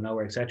the middle of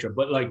nowhere, etc.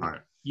 But like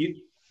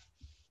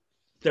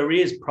there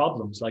is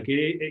problems. Like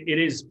it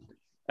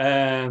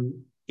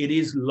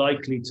is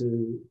likely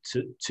to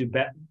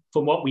bet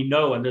from what we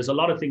know, and there's a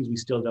lot of things we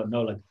still don't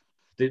know, like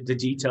the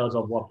details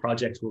of what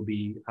projects will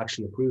be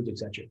actually approved,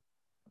 etc.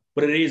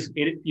 But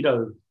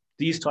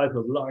these type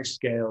of large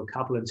scale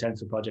capital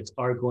intensive projects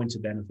are going to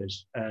benefit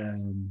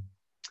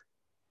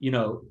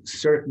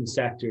certain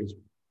sectors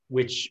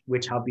which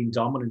have been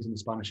dominant in the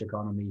Spanish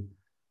economy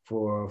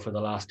for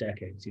the last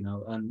decades,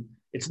 and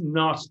it's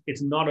not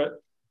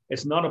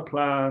a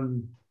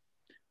plan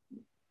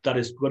that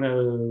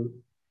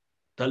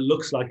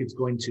looks like it's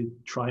going to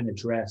try and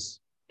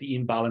address the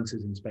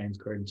imbalances in Spain's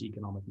current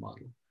economic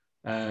model.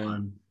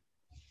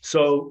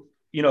 So,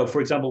 for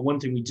example, one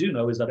thing we do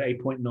know is that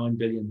 8.9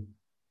 billion,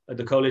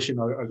 the coalition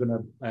are going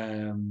to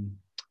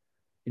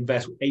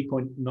invest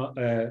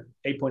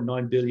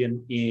 8.9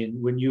 billion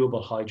in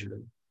renewable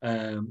hydrogen.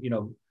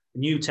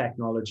 New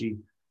technology.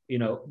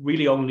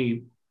 Really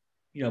only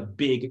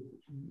big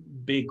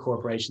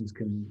corporations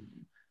can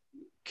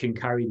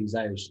carry these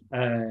out.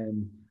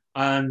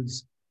 And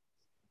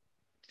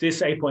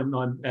this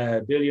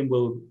 8.9 billion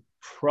will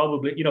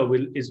probably,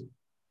 is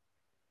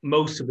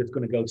most of it's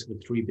going to go to the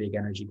three big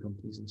energy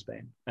companies in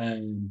Spain.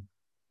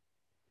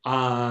 And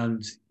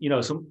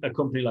a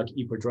company like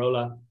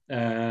Iberdrola,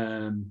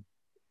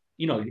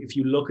 if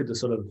you look at the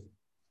sort of,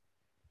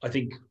 I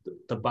think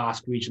the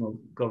Basque regional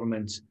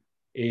government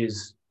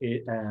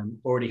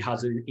already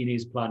has it in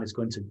his plan. It's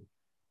going to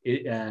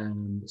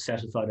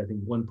set aside, I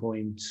think,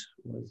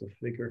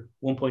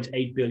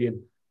 1.8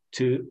 billion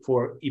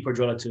for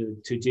Iberdrola to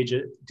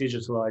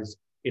digitalize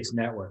its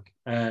network.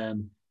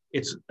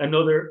 It's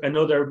another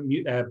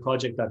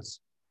project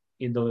that's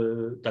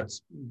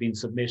been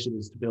submitted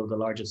is to build the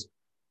largest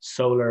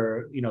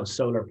solar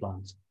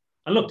plants.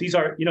 And look,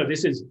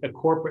 this is a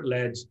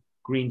corporate-led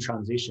green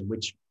transition,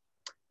 which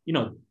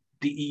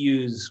the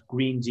EU's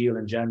Green Deal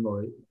in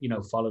general,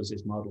 follows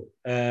this model.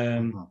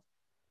 And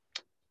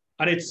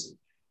it's,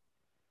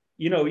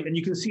 and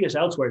you can see it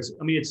elsewhere.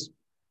 It's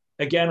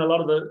again, a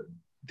lot of the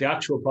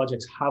actual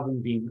projects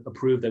haven't been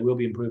approved. They will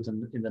be approved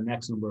in the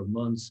next number of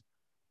months.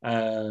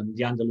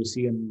 The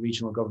Andalusian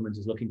regional government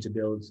is looking to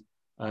build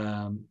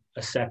a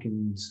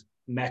second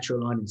metro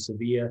line in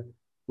Sevilla,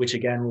 which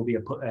again will be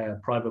a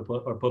private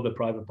or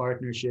public-private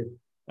partnership.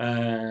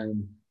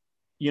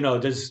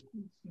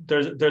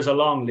 There's a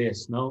long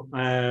list, no?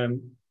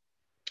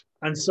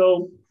 And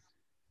so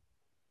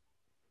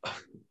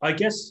I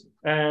guess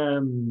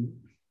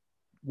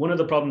one of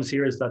the problems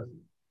here is that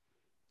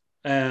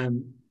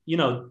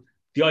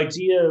the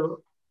idea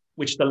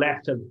which the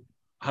left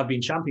have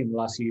been championing the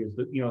last few years,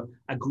 that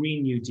a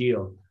Green New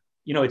Deal,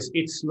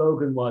 its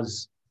slogan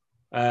was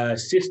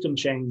system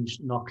change,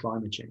 not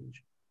climate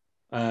change.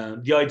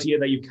 The idea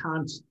that you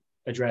can't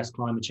address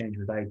climate change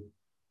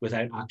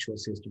without actual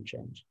system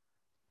change.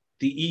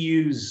 The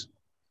EU's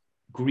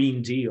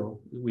Green Deal,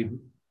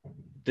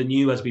 the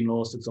new has been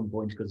lost at some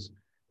point because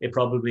it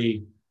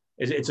probably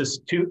it's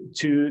just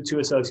too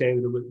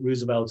associated with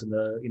Roosevelt and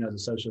the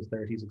socialist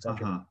 30s,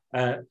 etc.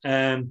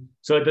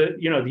 So the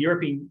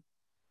European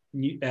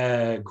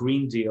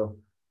Green Deal,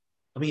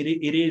 I mean,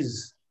 it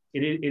is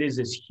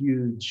this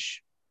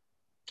huge,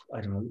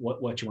 I don't know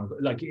what you want to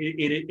like.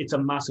 It's a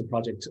massive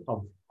project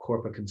of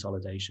corporate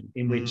consolidation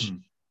in which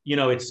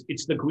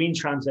it's the green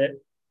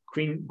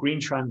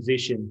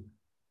transition,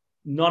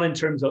 not in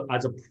terms of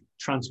as a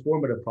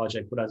transformative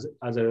project, but as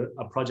a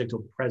project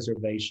of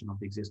preservation of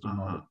the existing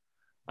model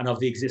and of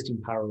the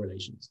existing power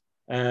relations.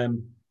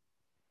 And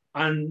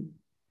I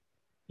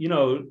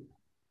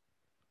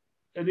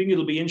think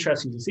it'll be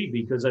interesting to see,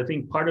 because I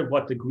think part of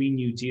what the Green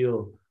New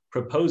Deal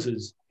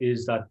proposes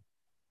is that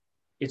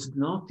it's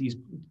not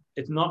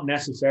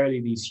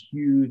necessarily these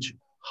huge,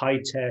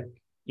 high-tech,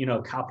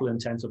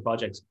 capital-intensive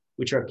projects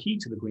which are key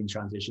to the green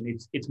transition.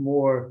 It's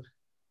more,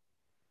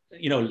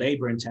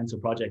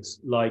 labor-intensive projects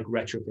like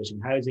retrofitting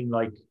housing,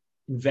 like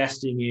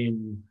investing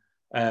in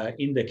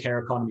the care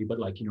economy, but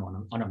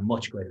on a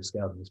much greater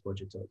scale than this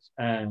budget does.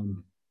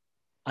 And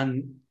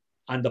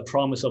the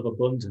promise of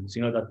abundance,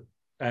 that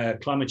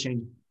climate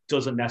change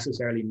doesn't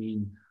necessarily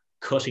mean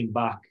cutting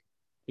back,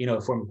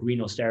 from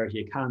green austerity.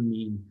 It can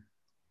mean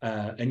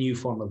a new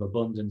form of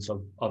abundance,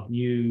 of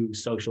new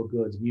social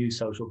goods, new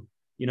social,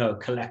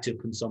 collective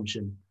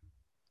consumption,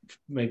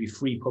 maybe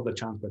free public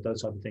transport,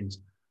 those type of things.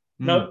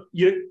 Now,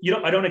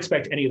 I don't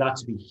expect any of that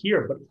to be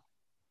here, but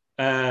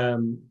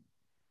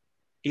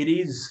it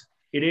is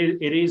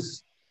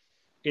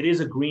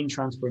a green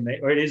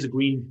transformation, or it is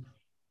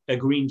a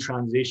green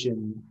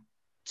transition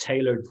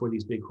tailored for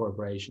these big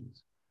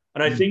corporations.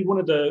 And I think one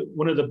of the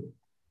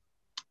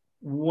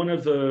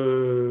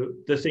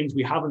things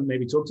we haven't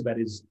maybe talked about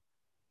is,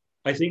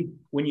 I think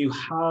when you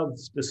have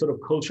the sort of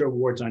culture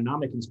war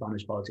dynamic in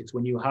Spanish politics,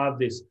 when you have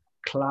this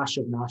clash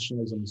of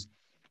nationalisms,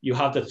 you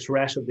have the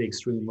threat of the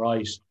extreme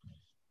right,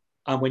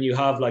 and when you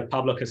have like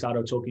Pablo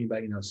Casado talking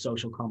about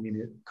social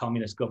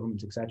communist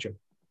governments, etc.,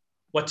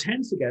 what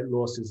tends to get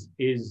lost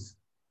is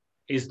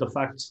the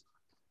fact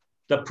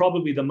that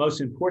probably the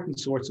most important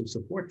source of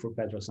support for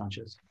Pedro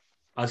Sanchez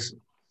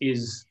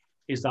is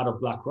that of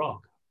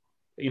BlackRock,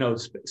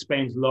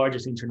 Spain's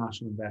largest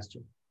international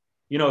investor.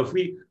 If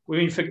we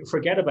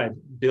forget about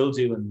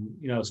Bildu and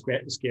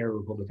Esquerra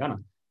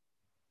Republicana,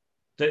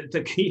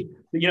 the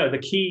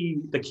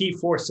key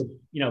force of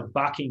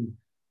backing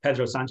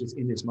Pedro Sanchez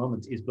in this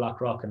moment is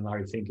BlackRock and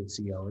Larry Fink at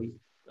COE,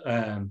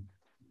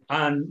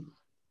 and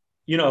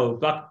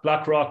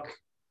BlackRock,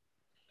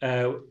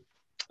 I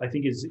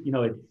think it's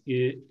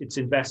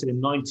invested in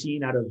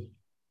 19 out of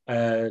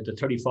the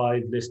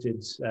 35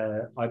 listed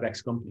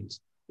IBEX companies.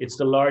 It's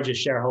the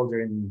largest shareholder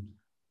in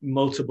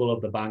multiple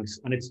of the banks,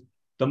 and it's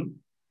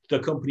the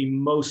company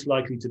most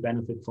likely to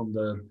benefit from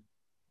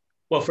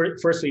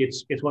firstly,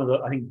 it's one of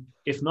the, I think,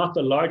 if not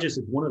the largest,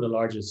 it's one of the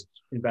largest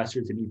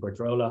investors in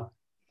Iberdrola.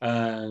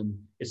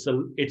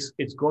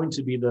 It's going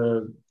to be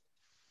the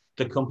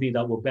company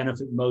that will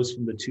benefit most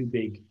from the two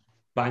big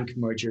bank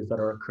mergers that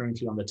are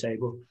currently on the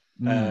table.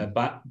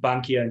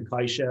 Bankia and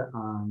Caixa,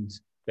 and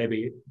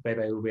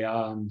BBVA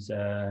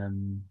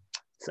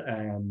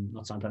and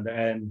not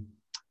Santander.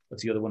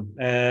 What's the other one?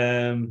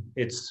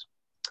 It's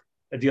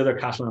the other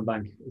Catalan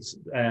bank. It's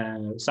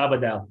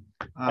Sabadell.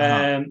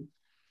 And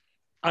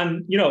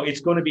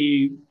it's going to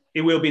be.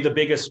 It will be the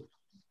biggest.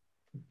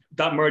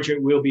 That merger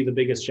will be the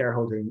biggest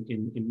shareholder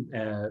in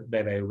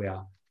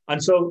BBVA,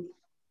 and so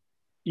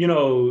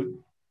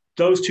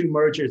those two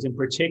mergers in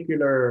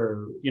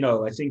particular.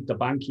 I think the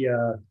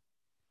Bankia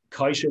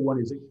Caixa one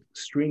is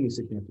extremely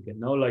significant.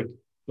 Like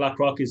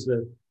BlackRock is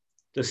the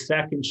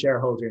second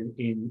shareholder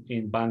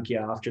in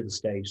Bankia after the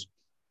state.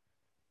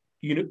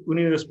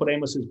 Unidos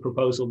Podemos'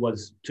 proposal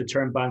was to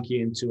turn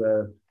Bankia into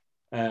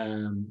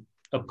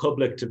a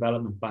public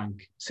development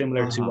bank,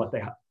 similar to what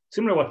they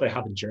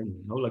have in Germany.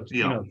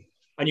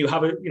 And you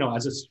have it,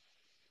 as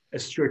a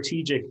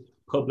strategic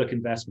public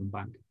investment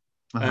bank.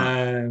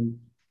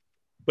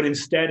 But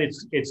instead,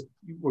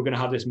 we're going to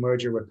have this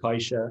merger with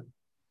Caixa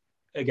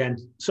again.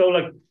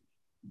 So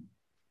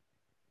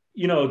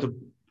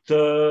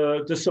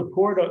the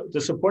support of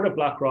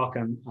BlackRock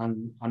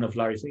and of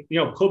Larry Fink,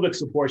 public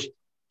support.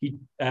 He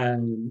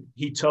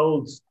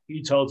told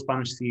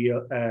Spanish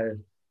CEO,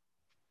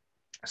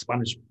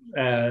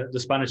 the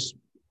Spanish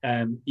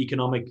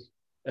economic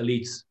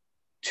elites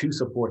to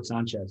support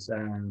Sanchez,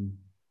 and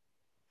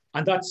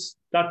that's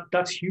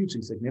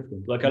hugely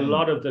significant. Like a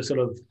lot of the sort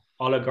of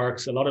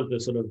oligarchs, a lot of the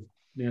sort of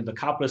the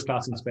capitalist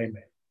class in Spain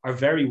are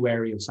very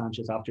wary of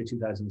Sanchez after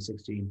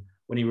 2016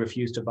 when he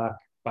refused to back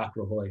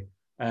Rajoy,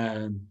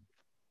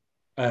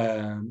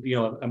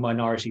 a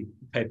minority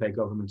PP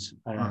government.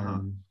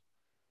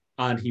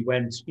 And he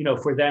went,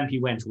 for them, he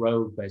went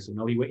rogue,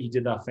 basically. He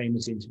did that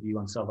famous interview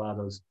on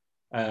Salvados,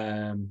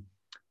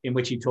 in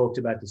which he talked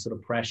about the sort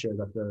of pressure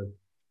that the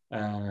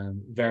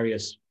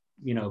various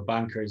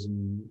bankers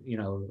and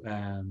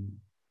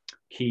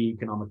key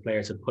economic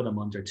players had put him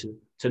under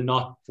to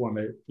not form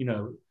a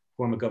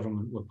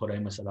government with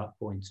Podemos at that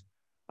point.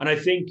 And I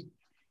think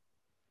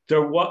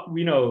there's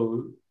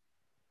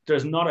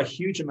not a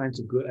huge amount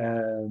of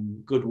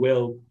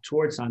goodwill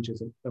towards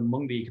Sanchez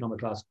among the economic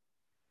class,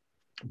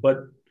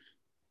 but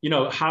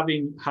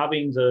having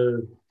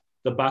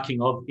the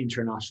backing of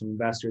international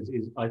investors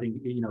is, I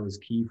think, is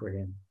key for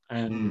him.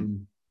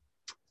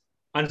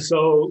 And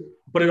so,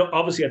 but it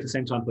obviously at the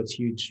same time puts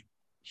huge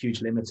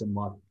limits on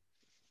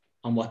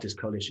what this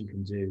coalition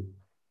can do.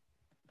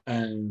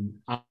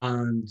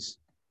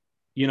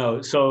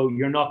 So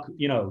you're not,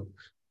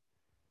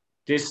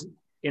 this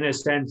in a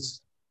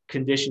sense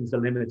conditions the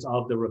limits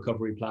of the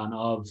recovery plan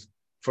of,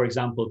 for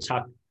example,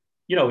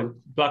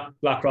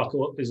 BlackRock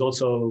is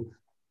also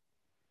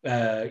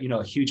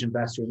a huge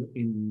investor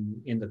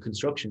in the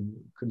construction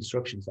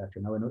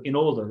sector. Now, in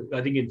all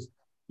I think it's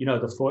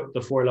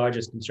the four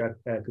largest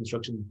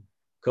construction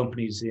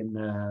companies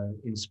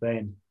in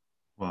Spain.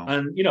 Wow.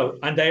 And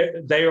and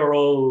they are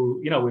all,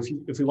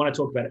 if we want to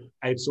talk about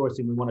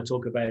outsourcing, we want to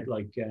talk about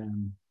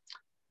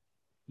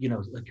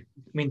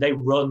they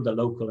run the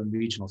local and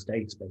regional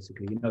states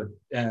basically.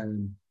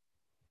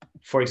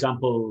 For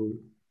example,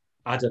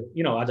 Ada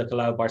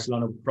Colau,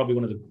 Barcelona, probably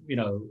one of the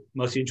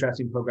most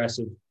interesting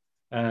progressive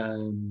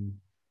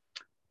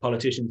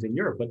politicians in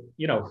Europe. But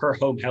her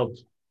home health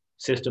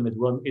system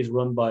is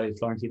run by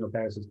Florentino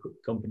Perez's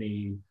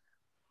company.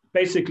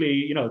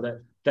 Basically,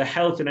 the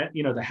health and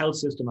the health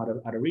system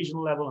at a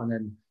regional level, and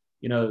then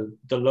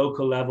the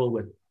local level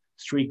with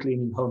street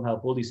cleaning, home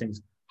help, all these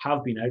things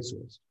have been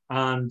outsourced.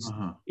 And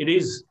it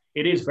is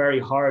very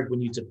hard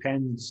when you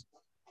depend,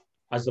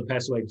 as the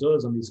PSOE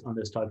does, on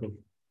this type of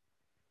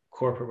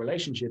corporate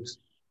relationships,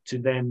 to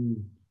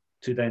then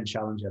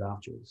challenge it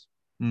afterwards.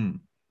 I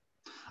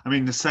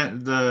mean, the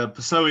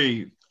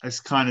PSOE is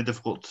kind of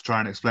difficult to try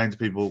and explain to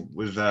people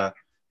with the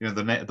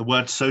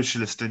word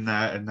socialist in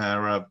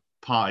their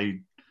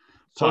party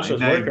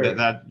name,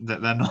 that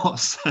they're not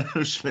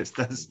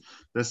socialists.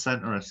 They're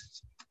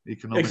centrists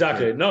economically.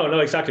 Exactly. No,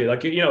 exactly.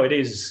 Like it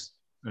is.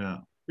 Yeah.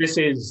 It's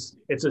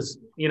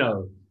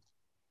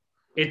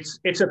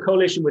a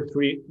coalition with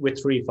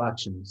three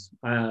factions.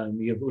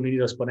 You have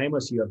Unidos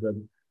Podemos, you have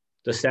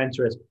the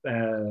centrist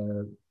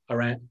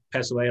around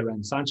PSOE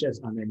around Sanchez,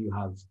 and then you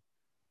have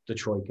the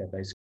Troika,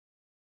 basically.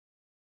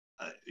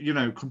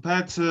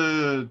 Compared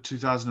to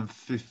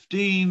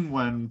 2015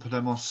 when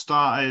Podemos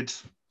started,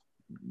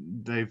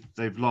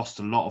 they've lost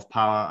a lot of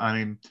power. I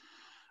mean,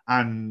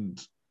 and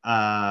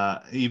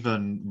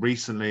even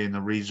recently in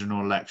the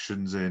regional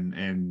elections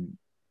in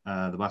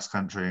the Basque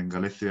Country and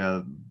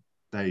Galicia,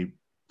 they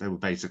were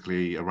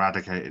basically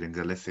eradicated in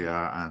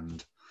Galicia,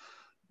 and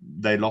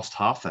they lost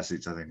half their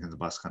seats, I think, in the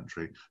Basque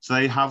Country. So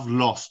they have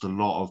lost a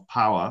lot of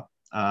power.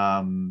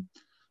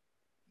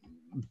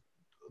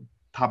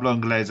 Pablo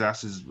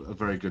Iglesias is a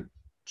very good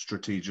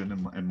strategian,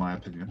 in my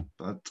opinion.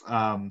 But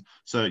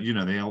so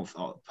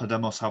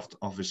Podemos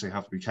obviously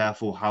have to be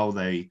careful how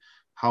they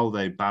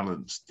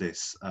balance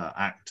this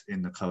act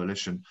in the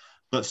coalition.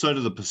 But so do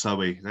the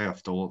PSOE. They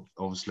have to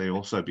obviously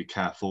also be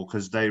careful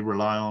because they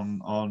rely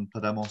on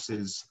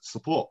Podemos's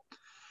support.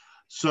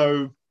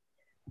 So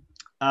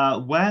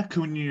where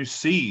can you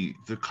see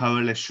the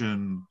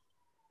coalition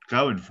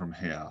going from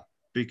here?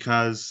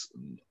 Because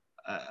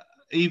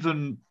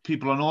even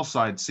people on all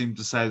sides seem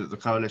to say that the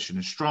coalition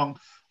is strong.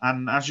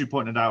 And as you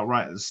pointed out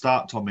right at the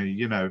start, Tommy,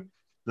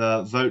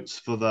 the votes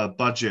for the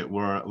budget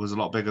was a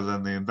lot bigger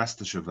than the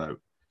investiture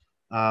vote.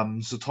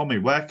 So Tommy,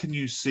 where can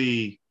you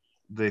see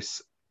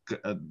this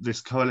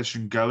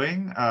coalition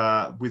going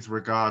with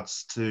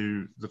regards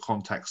to the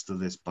context of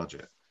this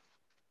budget?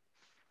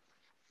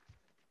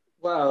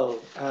 Well,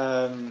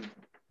 I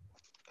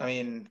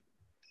mean,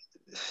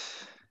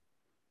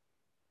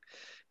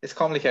 it's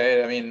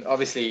complicated. I mean,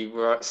 obviously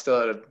we're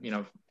still at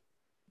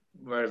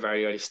we're at a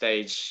very early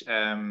stage,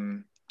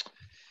 in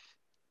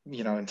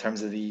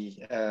terms of the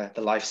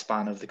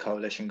lifespan of the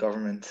coalition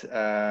government.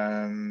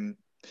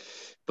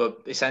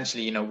 But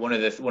essentially, one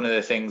of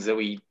the things that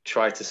we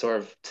tried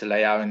to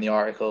lay out in the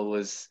article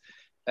was,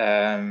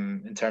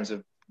 in terms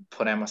of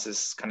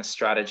Podemos's kind of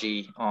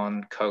strategy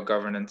on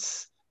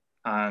co-governance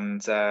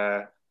and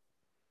I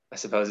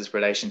suppose its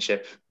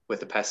relationship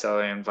with the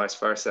PSOE and vice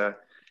versa,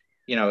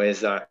 is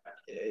that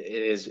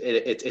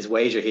its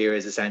wager here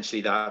is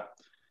essentially that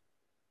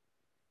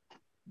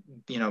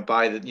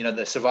by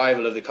the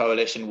survival of the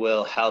coalition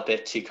will help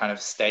it to kind of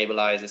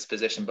stabilize its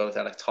position both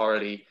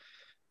electorally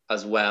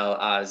as well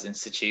as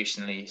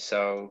institutionally.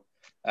 So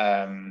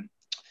I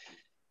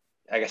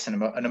guess in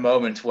a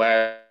moment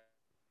where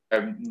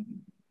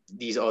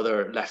these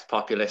other left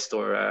populist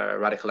or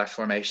radical left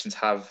formations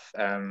have,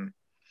 I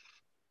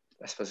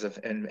suppose, have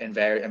in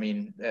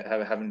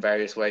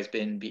various ways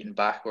been beaten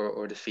back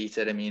or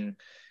defeated. I mean,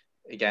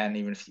 again,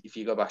 even if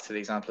you go back to the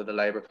example of the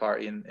Labour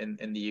Party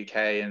in the UK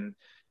and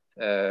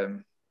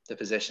the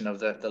position of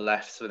the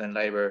left within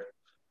Labour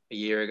a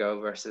year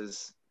ago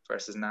versus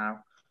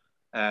now,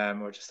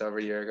 or just over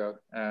a year ago,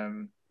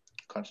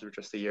 conscious we're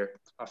just a year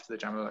after the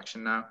general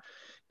election now.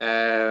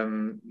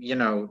 You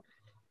know,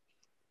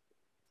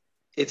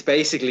 it's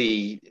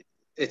basically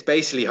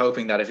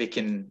hoping that if it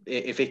can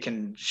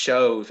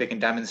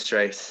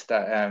demonstrate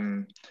that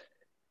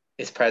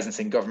its presence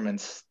in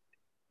government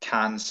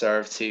can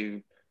serve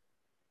to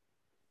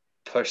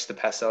push the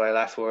PSOE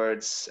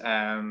leftwards,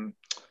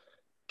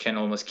 can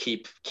almost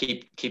keep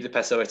the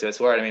PSOE to its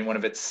word. I mean, one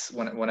of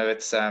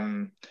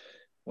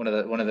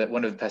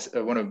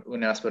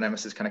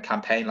Podemos's kind of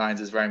campaign lines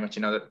is very much,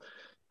 you know, that,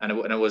 and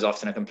it was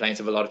often a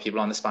complaint of a lot of people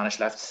on the Spanish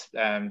left,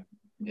 you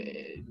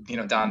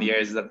know, down the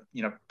years, that,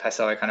 you know,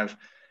 PSOE kind of,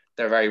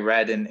 they're very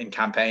red in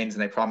campaigns,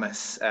 and they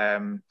promise,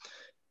 they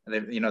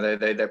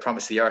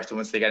promise the earth, and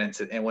once they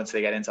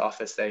get into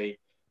office, they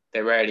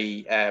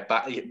rarely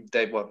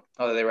they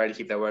rarely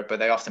keep their word, but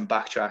they often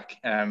backtrack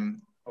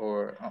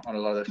or on a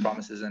lot of those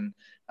promises and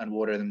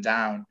water them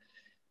down.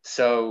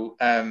 So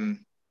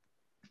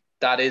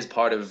that is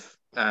part of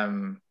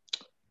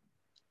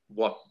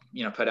what,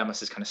 you know,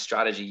 Podemos's kind of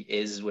strategy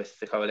is with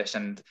the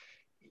coalition.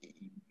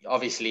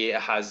 Obviously, it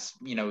has,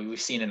 you know,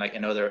 we've seen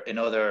in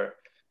other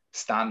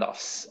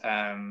standoffs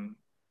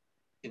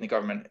in the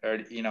government, or,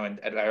 you know,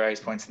 at various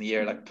points in the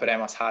year, like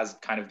Podemos has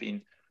kind of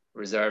been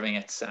reserving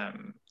its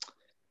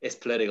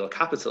political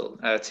capital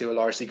to a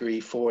large degree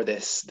for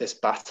this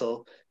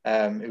battle.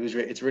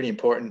 It's really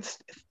important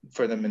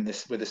for them in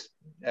this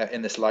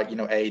light, you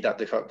know, A, that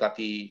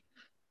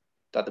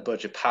the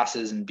budget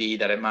passes, and B,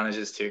 that it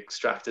manages to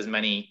extract as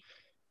many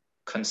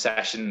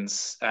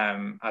concessions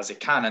as it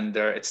can, and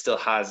it still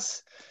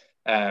has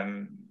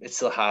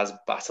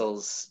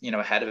battles, you know,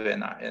 ahead of it in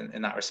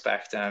that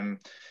respect.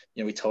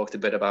 You know, we talked a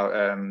bit about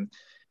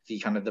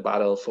the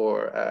battle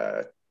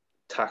for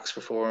tax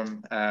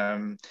reform.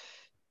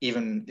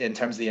 Even in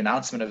terms of the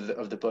announcement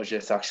of the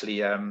budget,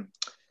 actually,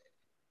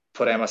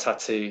 Podemos had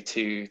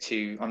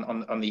to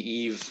on the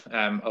eve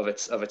of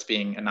its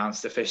being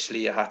announced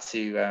officially, it had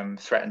to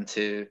threaten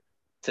to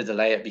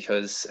delay it,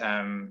 because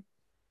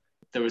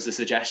there was a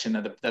suggestion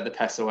that the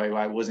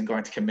PSOE wasn't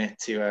going to commit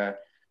to a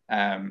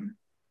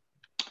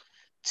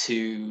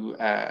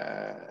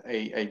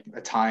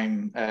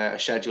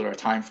schedule or a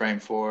time frame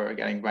for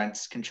getting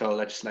rent control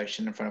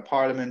legislation in front of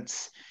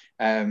Parliament.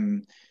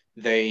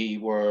 They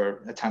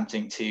were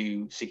attempting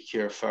to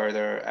secure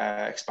further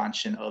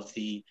expansion of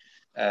the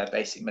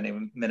basic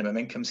minimum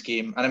income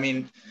scheme. And I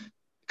mean,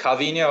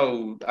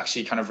 Calvino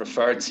actually kind of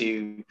referred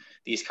to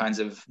these kinds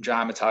of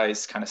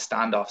dramatized kind of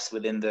standoffs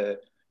within the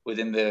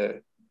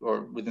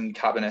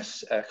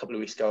cabinet a couple of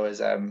weeks ago as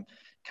kind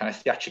of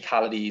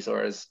theatricalities,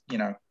 or as, you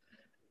know,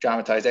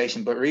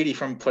 dramatization. But really,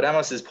 from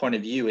Podemos's point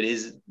of view, it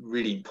is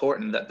really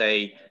important that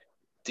they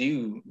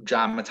do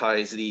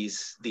dramatize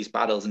these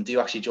battles and do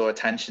actually draw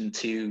attention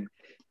to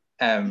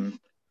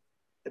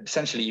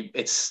essentially,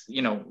 it's,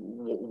 you know,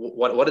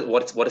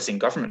 what it's in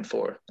government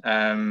for.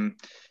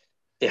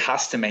 It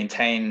has to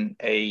maintain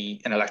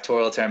in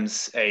electoral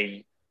terms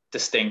a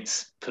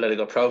distinct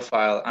political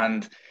profile,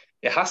 and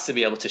it has to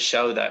be able to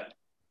show that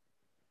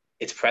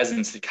its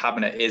presence, the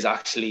cabinet, is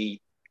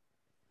actually,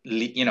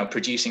 you know,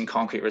 producing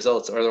concrete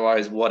results.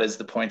 Otherwise, what is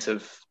the point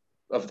of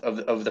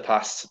the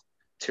past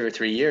 2 or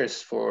 3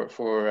 years for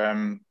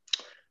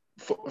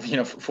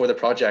the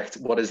project?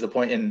 What is the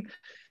point in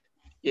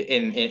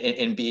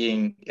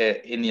being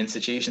in the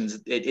institutions?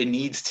 It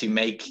needs to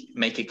make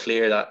it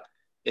clear that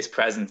its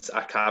presence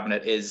at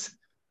cabinet is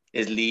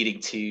leading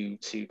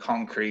to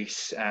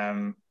concrete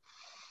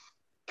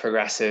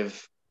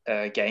progressive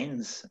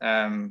gains.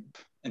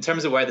 In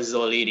terms of where this is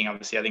all leading,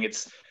 obviously, I think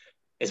it's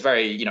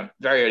very, you know,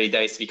 very early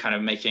days to be kind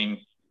of making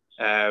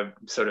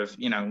sort of,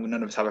 you know,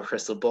 none of us have a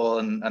crystal ball,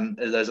 and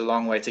there's a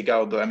long way to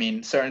go. But I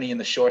mean, certainly in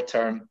the short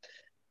term,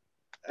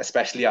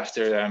 especially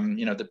after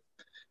you know,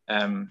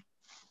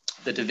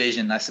 the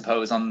division, I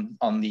suppose, in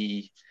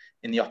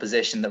the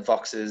opposition that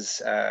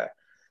Vox's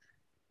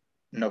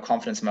no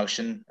confidence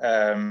motion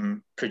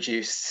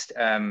produced,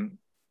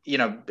 you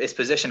know, its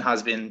position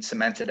has been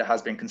cemented, it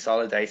has been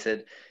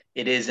consolidated.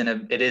 It is in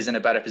a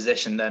better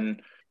position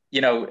than,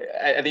 you know,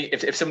 I think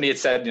if somebody had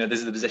said, you know, this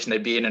is the position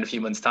they'd be in a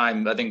few months'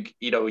 time, I think,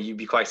 you know, you'd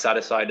be quite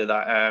satisfied with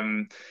that.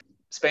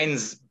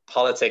 Spain's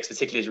politics,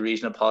 particularly its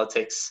regional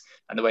politics,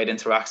 and the way it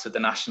interacts with the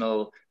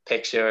national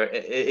picture,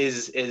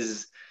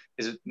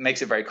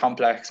 makes it very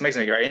complex, makes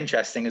it very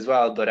interesting as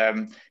well. But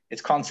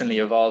it's constantly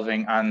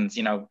evolving, and,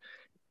 you know,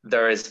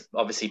 there is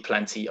obviously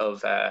plenty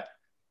of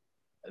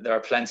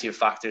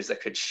factors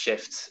that could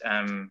shift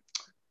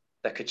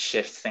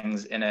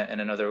things in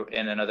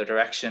another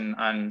direction.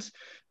 And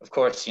of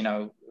course, you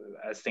know,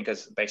 I think,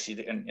 as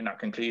basically in our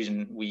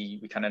conclusion,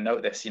 we kind of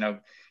note this, you know,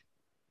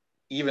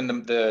 even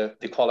the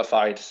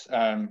qualified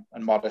and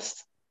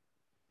modest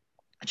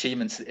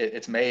achievements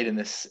it's made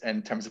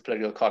in terms of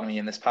political economy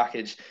in this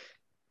package,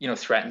 you know,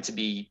 threaten to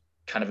be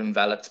kind of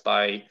enveloped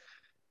by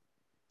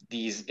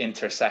these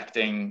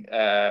intersecting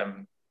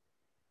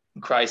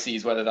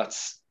crises, whether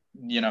that's,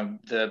 you know,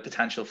 the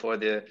potential for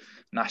the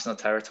national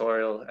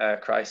territorial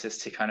crisis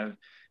to kind of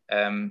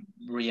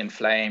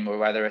re-inflame, or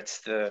whether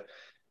it's the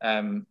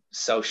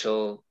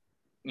social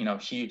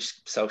huge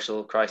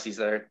social crises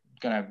that are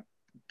going to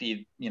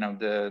be,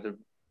 the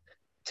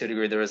to a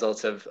degree the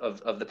results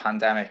of the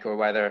pandemic, or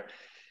whether,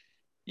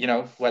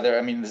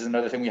 I mean, this is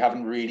another thing we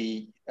haven't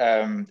really,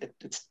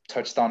 it's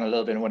touched on a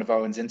little bit in one of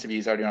Owen's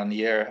interviews earlier on the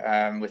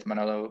year with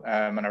Manolo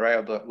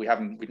Monareo, but we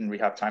didn't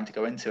really have time to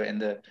go into it in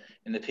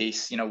the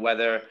piece,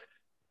 whether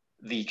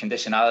the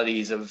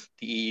conditionalities of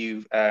the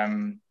EU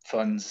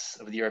funds,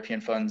 of the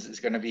European funds, is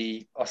going to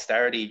be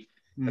austerity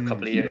a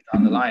couple of years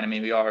down the line. I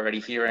mean, we are already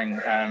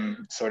hearing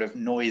sort of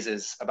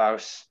noises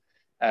about,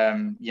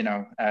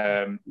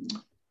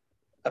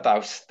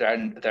 about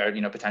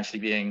there potentially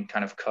being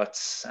kind of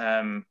cuts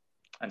and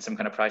some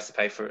kind of price to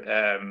pay for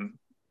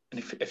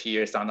a few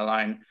years down the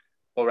line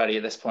already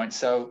at this point.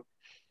 So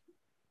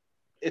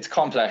it's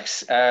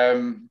complex.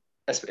 In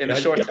the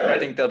short term, I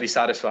think they'll be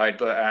satisfied,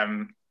 but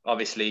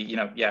obviously,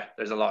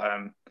 there's a lot.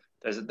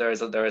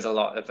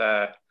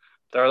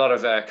 There are a lot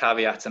of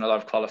caveats and a lot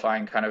of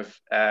qualifying kind of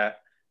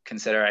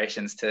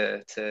considerations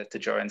to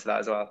draw into that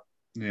as well.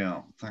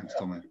 Yeah, thanks,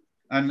 Tommy.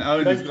 And have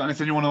you got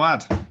anything you want to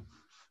add?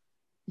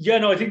 Yeah,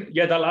 no, I think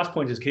that last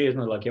point is key, isn't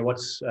it? Like,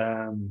 what's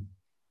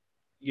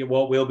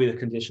what will be the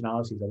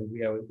conditionalities? I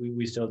think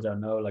we still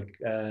don't know. Like,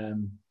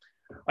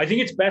 I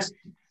think it's best.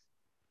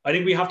 I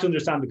think we have to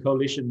understand the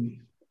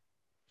coalition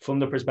from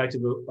the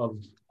perspective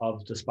of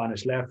the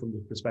Spanish left, from the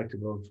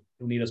perspective of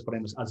Unidas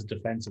Podemos as a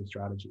defensive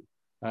strategy.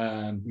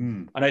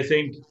 And I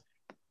think,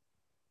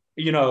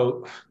 and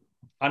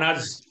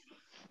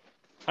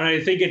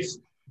I think it's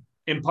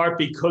in part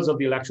because of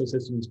the electoral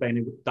system in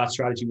Spain, that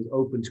strategy was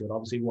open to it.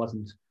 Obviously, it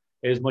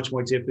was much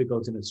more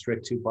difficult in a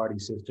strict two-party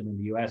system in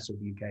the US or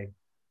the UK,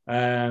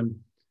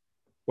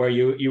 where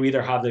you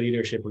either have the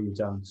leadership or you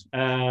don't.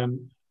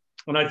 And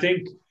I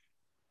think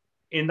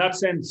in that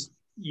sense,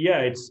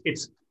 it's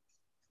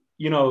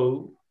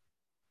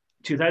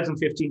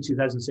 2015,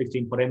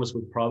 2016, Podemos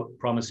was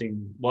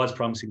promising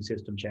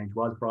system change,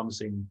 was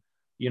promising,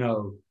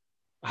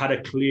 had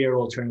a clear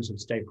alternative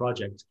state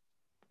project.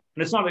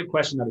 And it's not a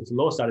question that it's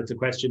lost at, it's a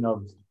question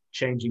of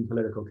changing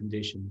political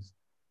conditions.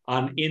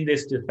 And in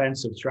this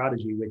defensive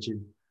strategy, which is,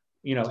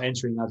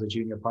 entering as a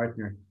junior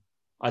partner,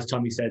 as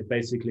Tommy said,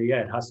 basically,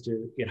 it has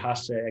to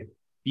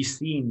be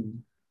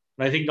seen.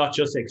 And I think not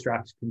just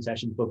extract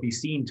concessions, but be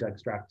seen to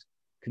extract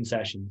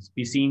concessions,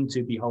 be seen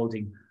to be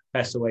holding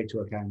PSOE to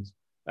account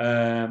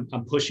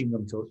and pushing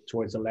them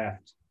towards the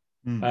left.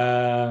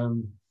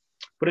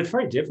 But it's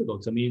very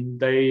difficult. I mean,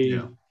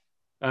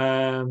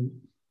 I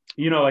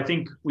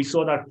think we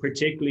saw that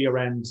particularly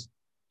around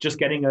just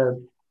getting the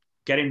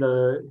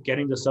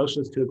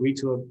socialists to agree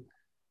to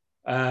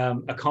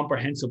a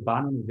comprehensive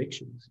ban on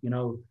evictions.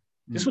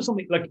 This was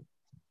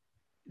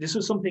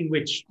something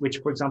which,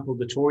 for example,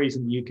 the Tories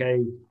in the UK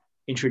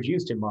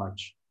introduced in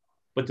March,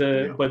 but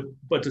the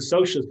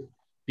socialists,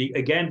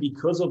 again,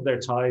 because of their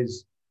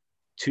ties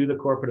to the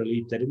corporate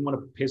elite, they didn't want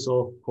to piss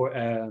off,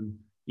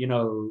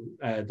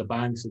 the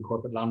banks and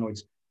corporate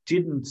landlords.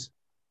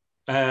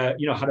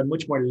 Had a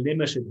much more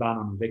limited ban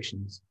on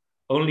evictions.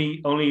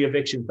 Only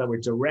evictions that were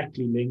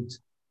directly linked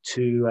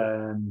to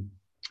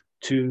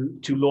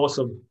loss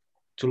of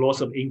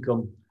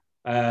income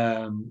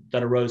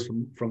that arose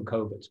from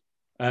COVID.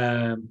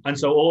 And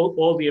so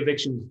all the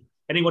evictions,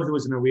 anyone who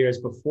was in arrears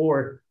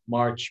before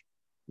March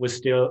was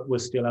still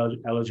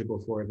eligible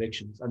for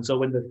evictions. And so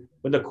when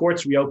the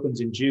courts reopens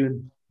in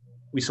June,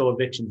 we saw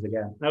evictions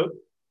again. Now,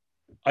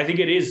 I think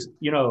it is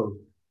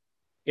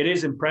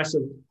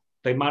impressive.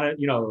 They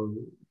managed,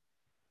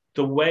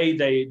 the way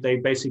they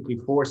basically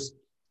forced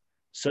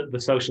the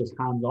socialist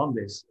hand on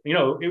this.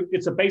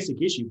 It's a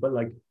basic issue, but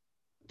like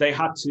they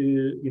had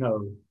to,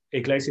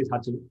 Iglesias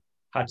had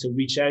to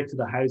reach out to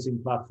the housing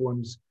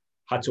platforms,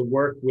 had to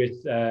work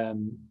with,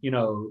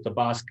 the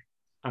Basque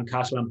and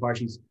Catalan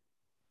parties,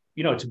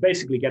 to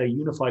basically get a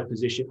unified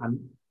position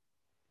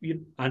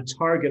and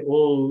target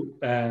all,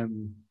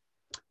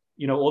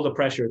 all the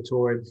pressure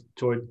towards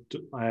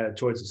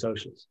the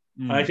socialists.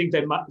 And I think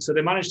they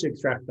managed to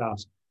extract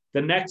that.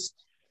 The next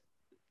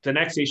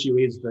issue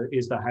is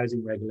the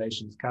housing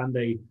regulations. Can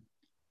they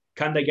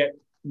get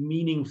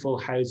meaningful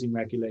housing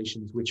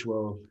regulations which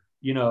will,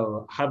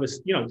 have us,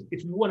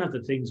 it's one of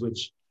the things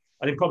which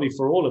I think probably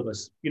for all of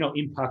us,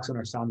 impacts on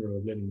our standard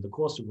of living, the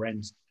cost of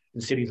rent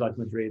in cities like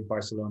Madrid,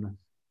 Barcelona.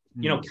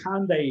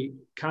 Can they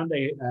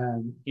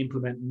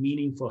implement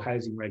meaningful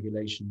housing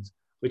regulations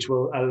which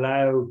will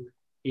allow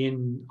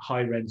in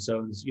high rent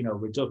zones,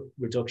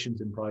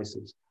 reductions in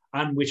prices,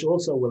 and which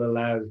also will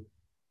allow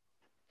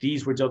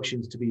these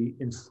reductions to be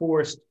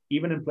enforced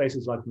even in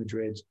places like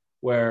Madrid,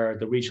 where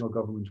the regional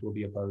government will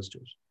be opposed to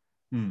it.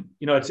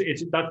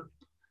 It's that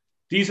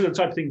these are the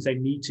type of things they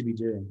need to be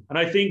doing. And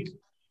I think,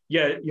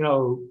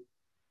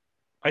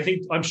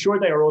 I'm sure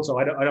they are also,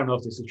 I don't know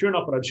if this is true or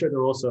not, but I'm sure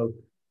they're also,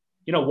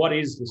 what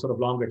is the sort of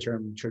longer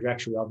term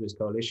trajectory of this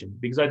coalition?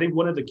 Because I think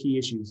one of the key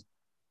issues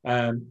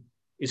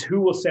is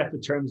who will set the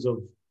terms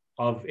of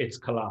its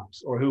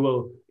collapse, or who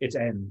will its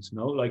end?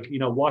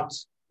 What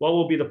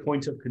will be the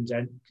point of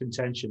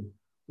contention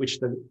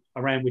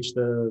around which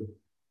the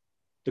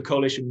the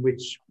coalition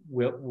which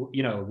will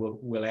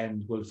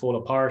fall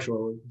apart,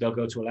 or they'll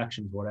go to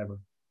elections, or whatever.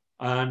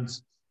 And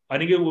I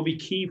think it will be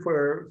key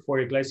for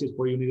Iglesias,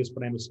 for Unidas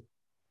Podemos,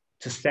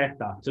 to set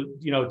that,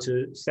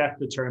 to set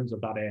the terms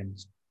of that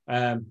end,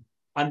 and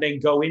then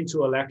go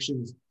into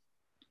elections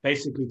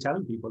basically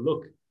telling people,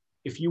 look,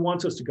 if you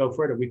want us to go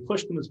further, we've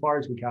pushed them as far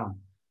as we can.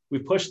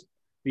 We've pushed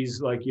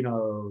these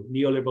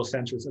neoliberal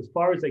centrists as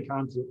far as we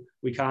can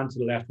to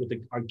the left with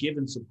our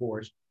given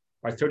support,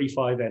 our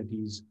 35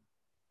 MPs.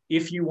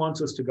 If you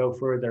want us to go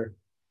further,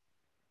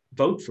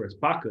 vote for us,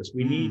 back us.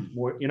 We need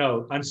more,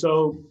 and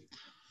so,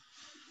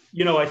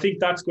 I think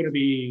that's going to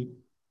be,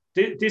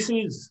 this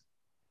is,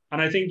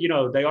 and I think,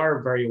 they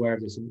are very aware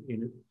of this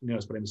in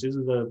Podemos. This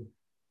is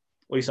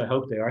at least I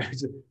hope they are,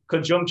 it's a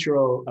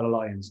conjunctural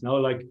alliance. No,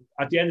 like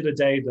at the end of the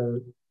day,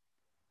 the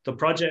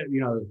project,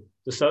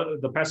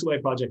 the PSOE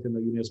project and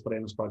the Unidas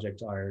Podemos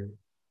project are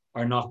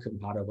not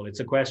compatible. It's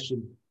a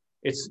question,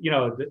 it's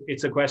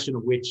a question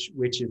of which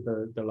is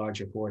the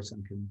larger force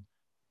and can,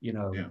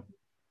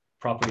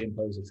 properly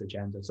impose its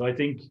agenda. So I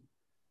think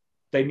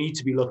they need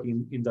to be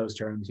looking in those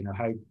terms,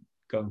 how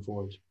going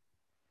forward.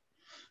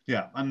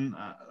 Yeah, and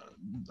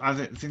I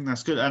think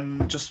that's good.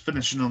 And just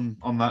finishing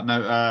on that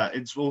note,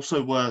 it's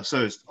also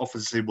it's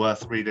obviously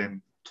worth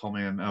reading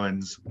Tommy and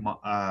Eoghan's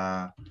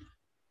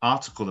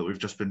article that we've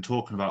just been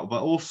talking about,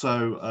 but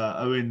also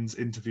Eoghan's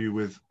interview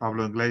with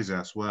Pablo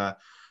Iglesias, where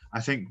I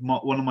think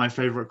one of my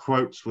favorite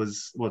quotes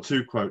was, well,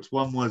 two quotes.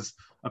 One was,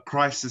 "A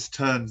crisis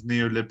turns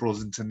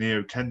neoliberals into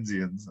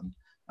neo-Keynesians,"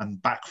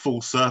 and back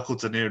full circle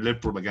to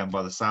neoliberal again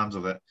by the sounds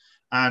of it.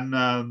 And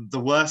the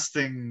worst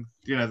thing,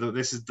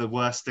 this is the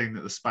worst thing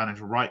that the Spanish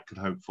right could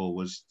hope for,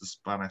 was the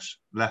Spanish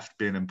left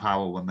being in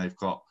power when they've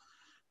got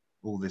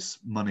all this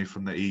money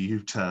from the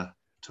EU to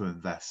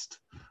invest.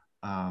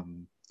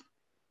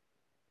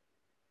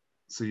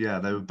 So yeah,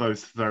 they were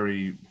both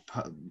very,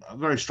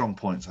 very strong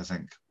points, I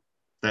think,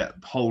 that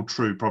hold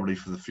true probably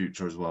for the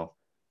future as well.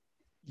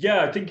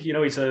 Yeah, I think,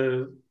 he's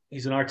an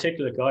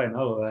articulate guy, I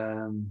know.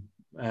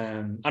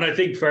 And I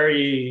think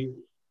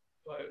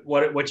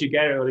what you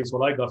get, or at least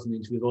what I got from the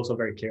interview, is also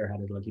very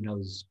clear-headed. Like he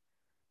knows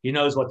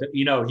what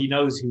he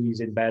knows who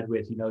he's in bed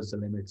with. He knows the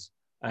limits.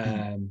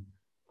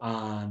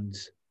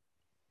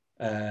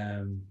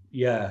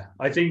 Yeah,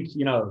 I think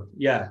he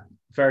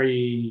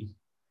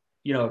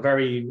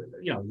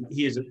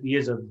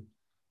is a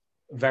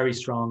very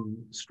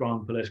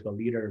strong political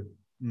leader.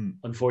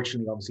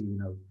 Unfortunately, obviously,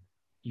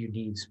 you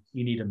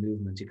need a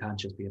movement. You can't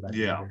just be about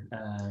leader.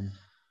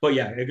 But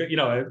yeah,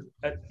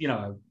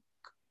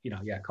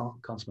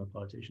 consummate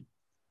politician.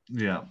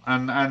 Yeah,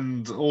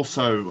 and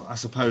also I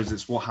suppose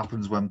it's what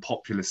happens when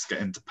populists get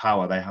into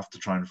power. They have to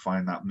try and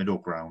find that middle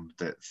ground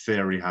that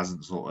theory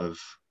hasn't sort of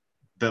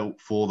built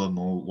for them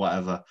or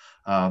whatever.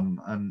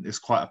 And it's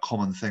quite a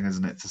common thing,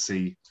 isn't it, to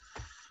see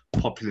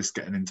populists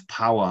getting into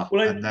power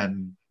and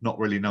then not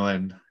really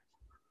knowing.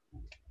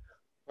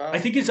 I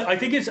think his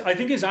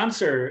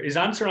answer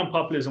on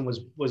populism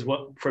was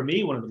what, for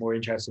me, one of the more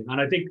interesting. And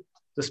I think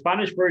the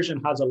Spanish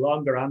version has a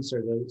longer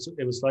answer.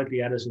 It was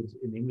slightly edited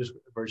in the English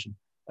version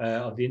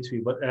of the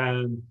interview. But,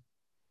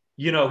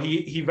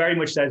 he very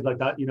much says like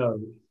that,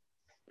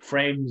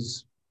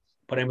 frames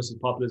Podemos'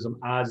 populism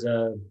as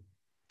a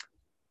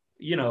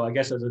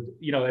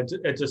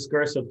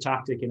discursive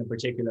tactic in a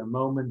particular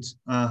moment.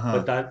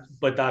 But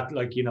that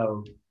like,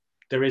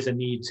 there is a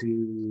need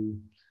to,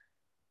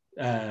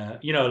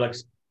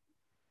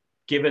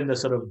 given the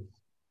sort of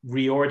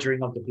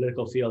reordering of the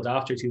political field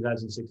after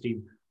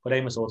 2016,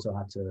 Podemos also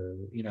had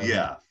to,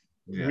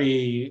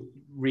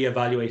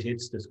 reevaluate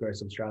its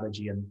discursive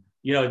strategy. And,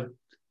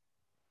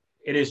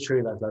 it is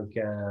true that like,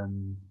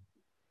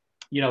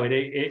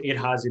 it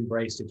has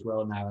embraced its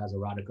role now as a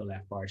radical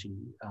left party.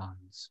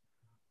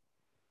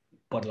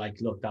 But like,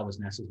 look, that was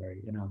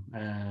necessary,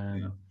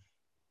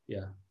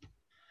 Yeah.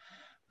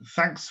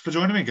 Thanks for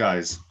joining me,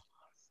 guys.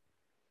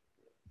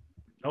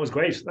 That was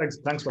great.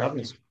 Thanks for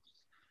having us.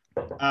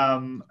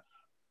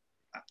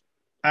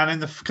 And in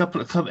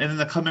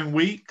the coming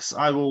weeks,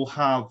 I will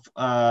have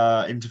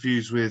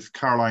interviews with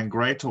Caroline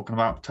Gray talking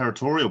about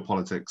territorial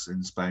politics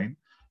in Spain,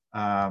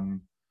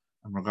 and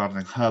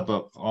regarding her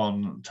book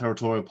on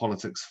territorial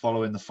politics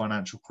following the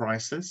financial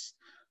crisis.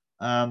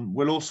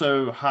 We'll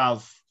also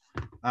have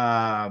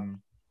a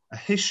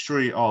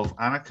history of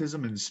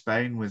anarchism in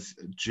Spain with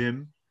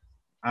Jim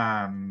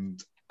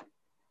and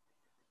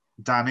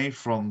Danny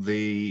from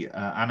the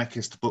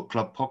Anarchist Book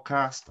Club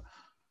podcast.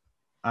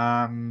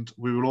 And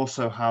we will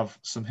also have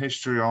some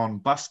history on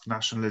Basque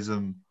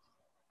nationalism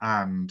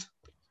and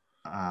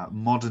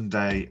modern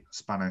day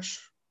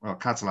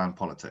Catalan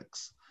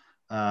politics.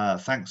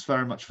 Thanks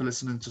very much for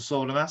listening to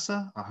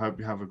Sobremesa. I hope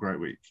you have a great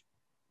week.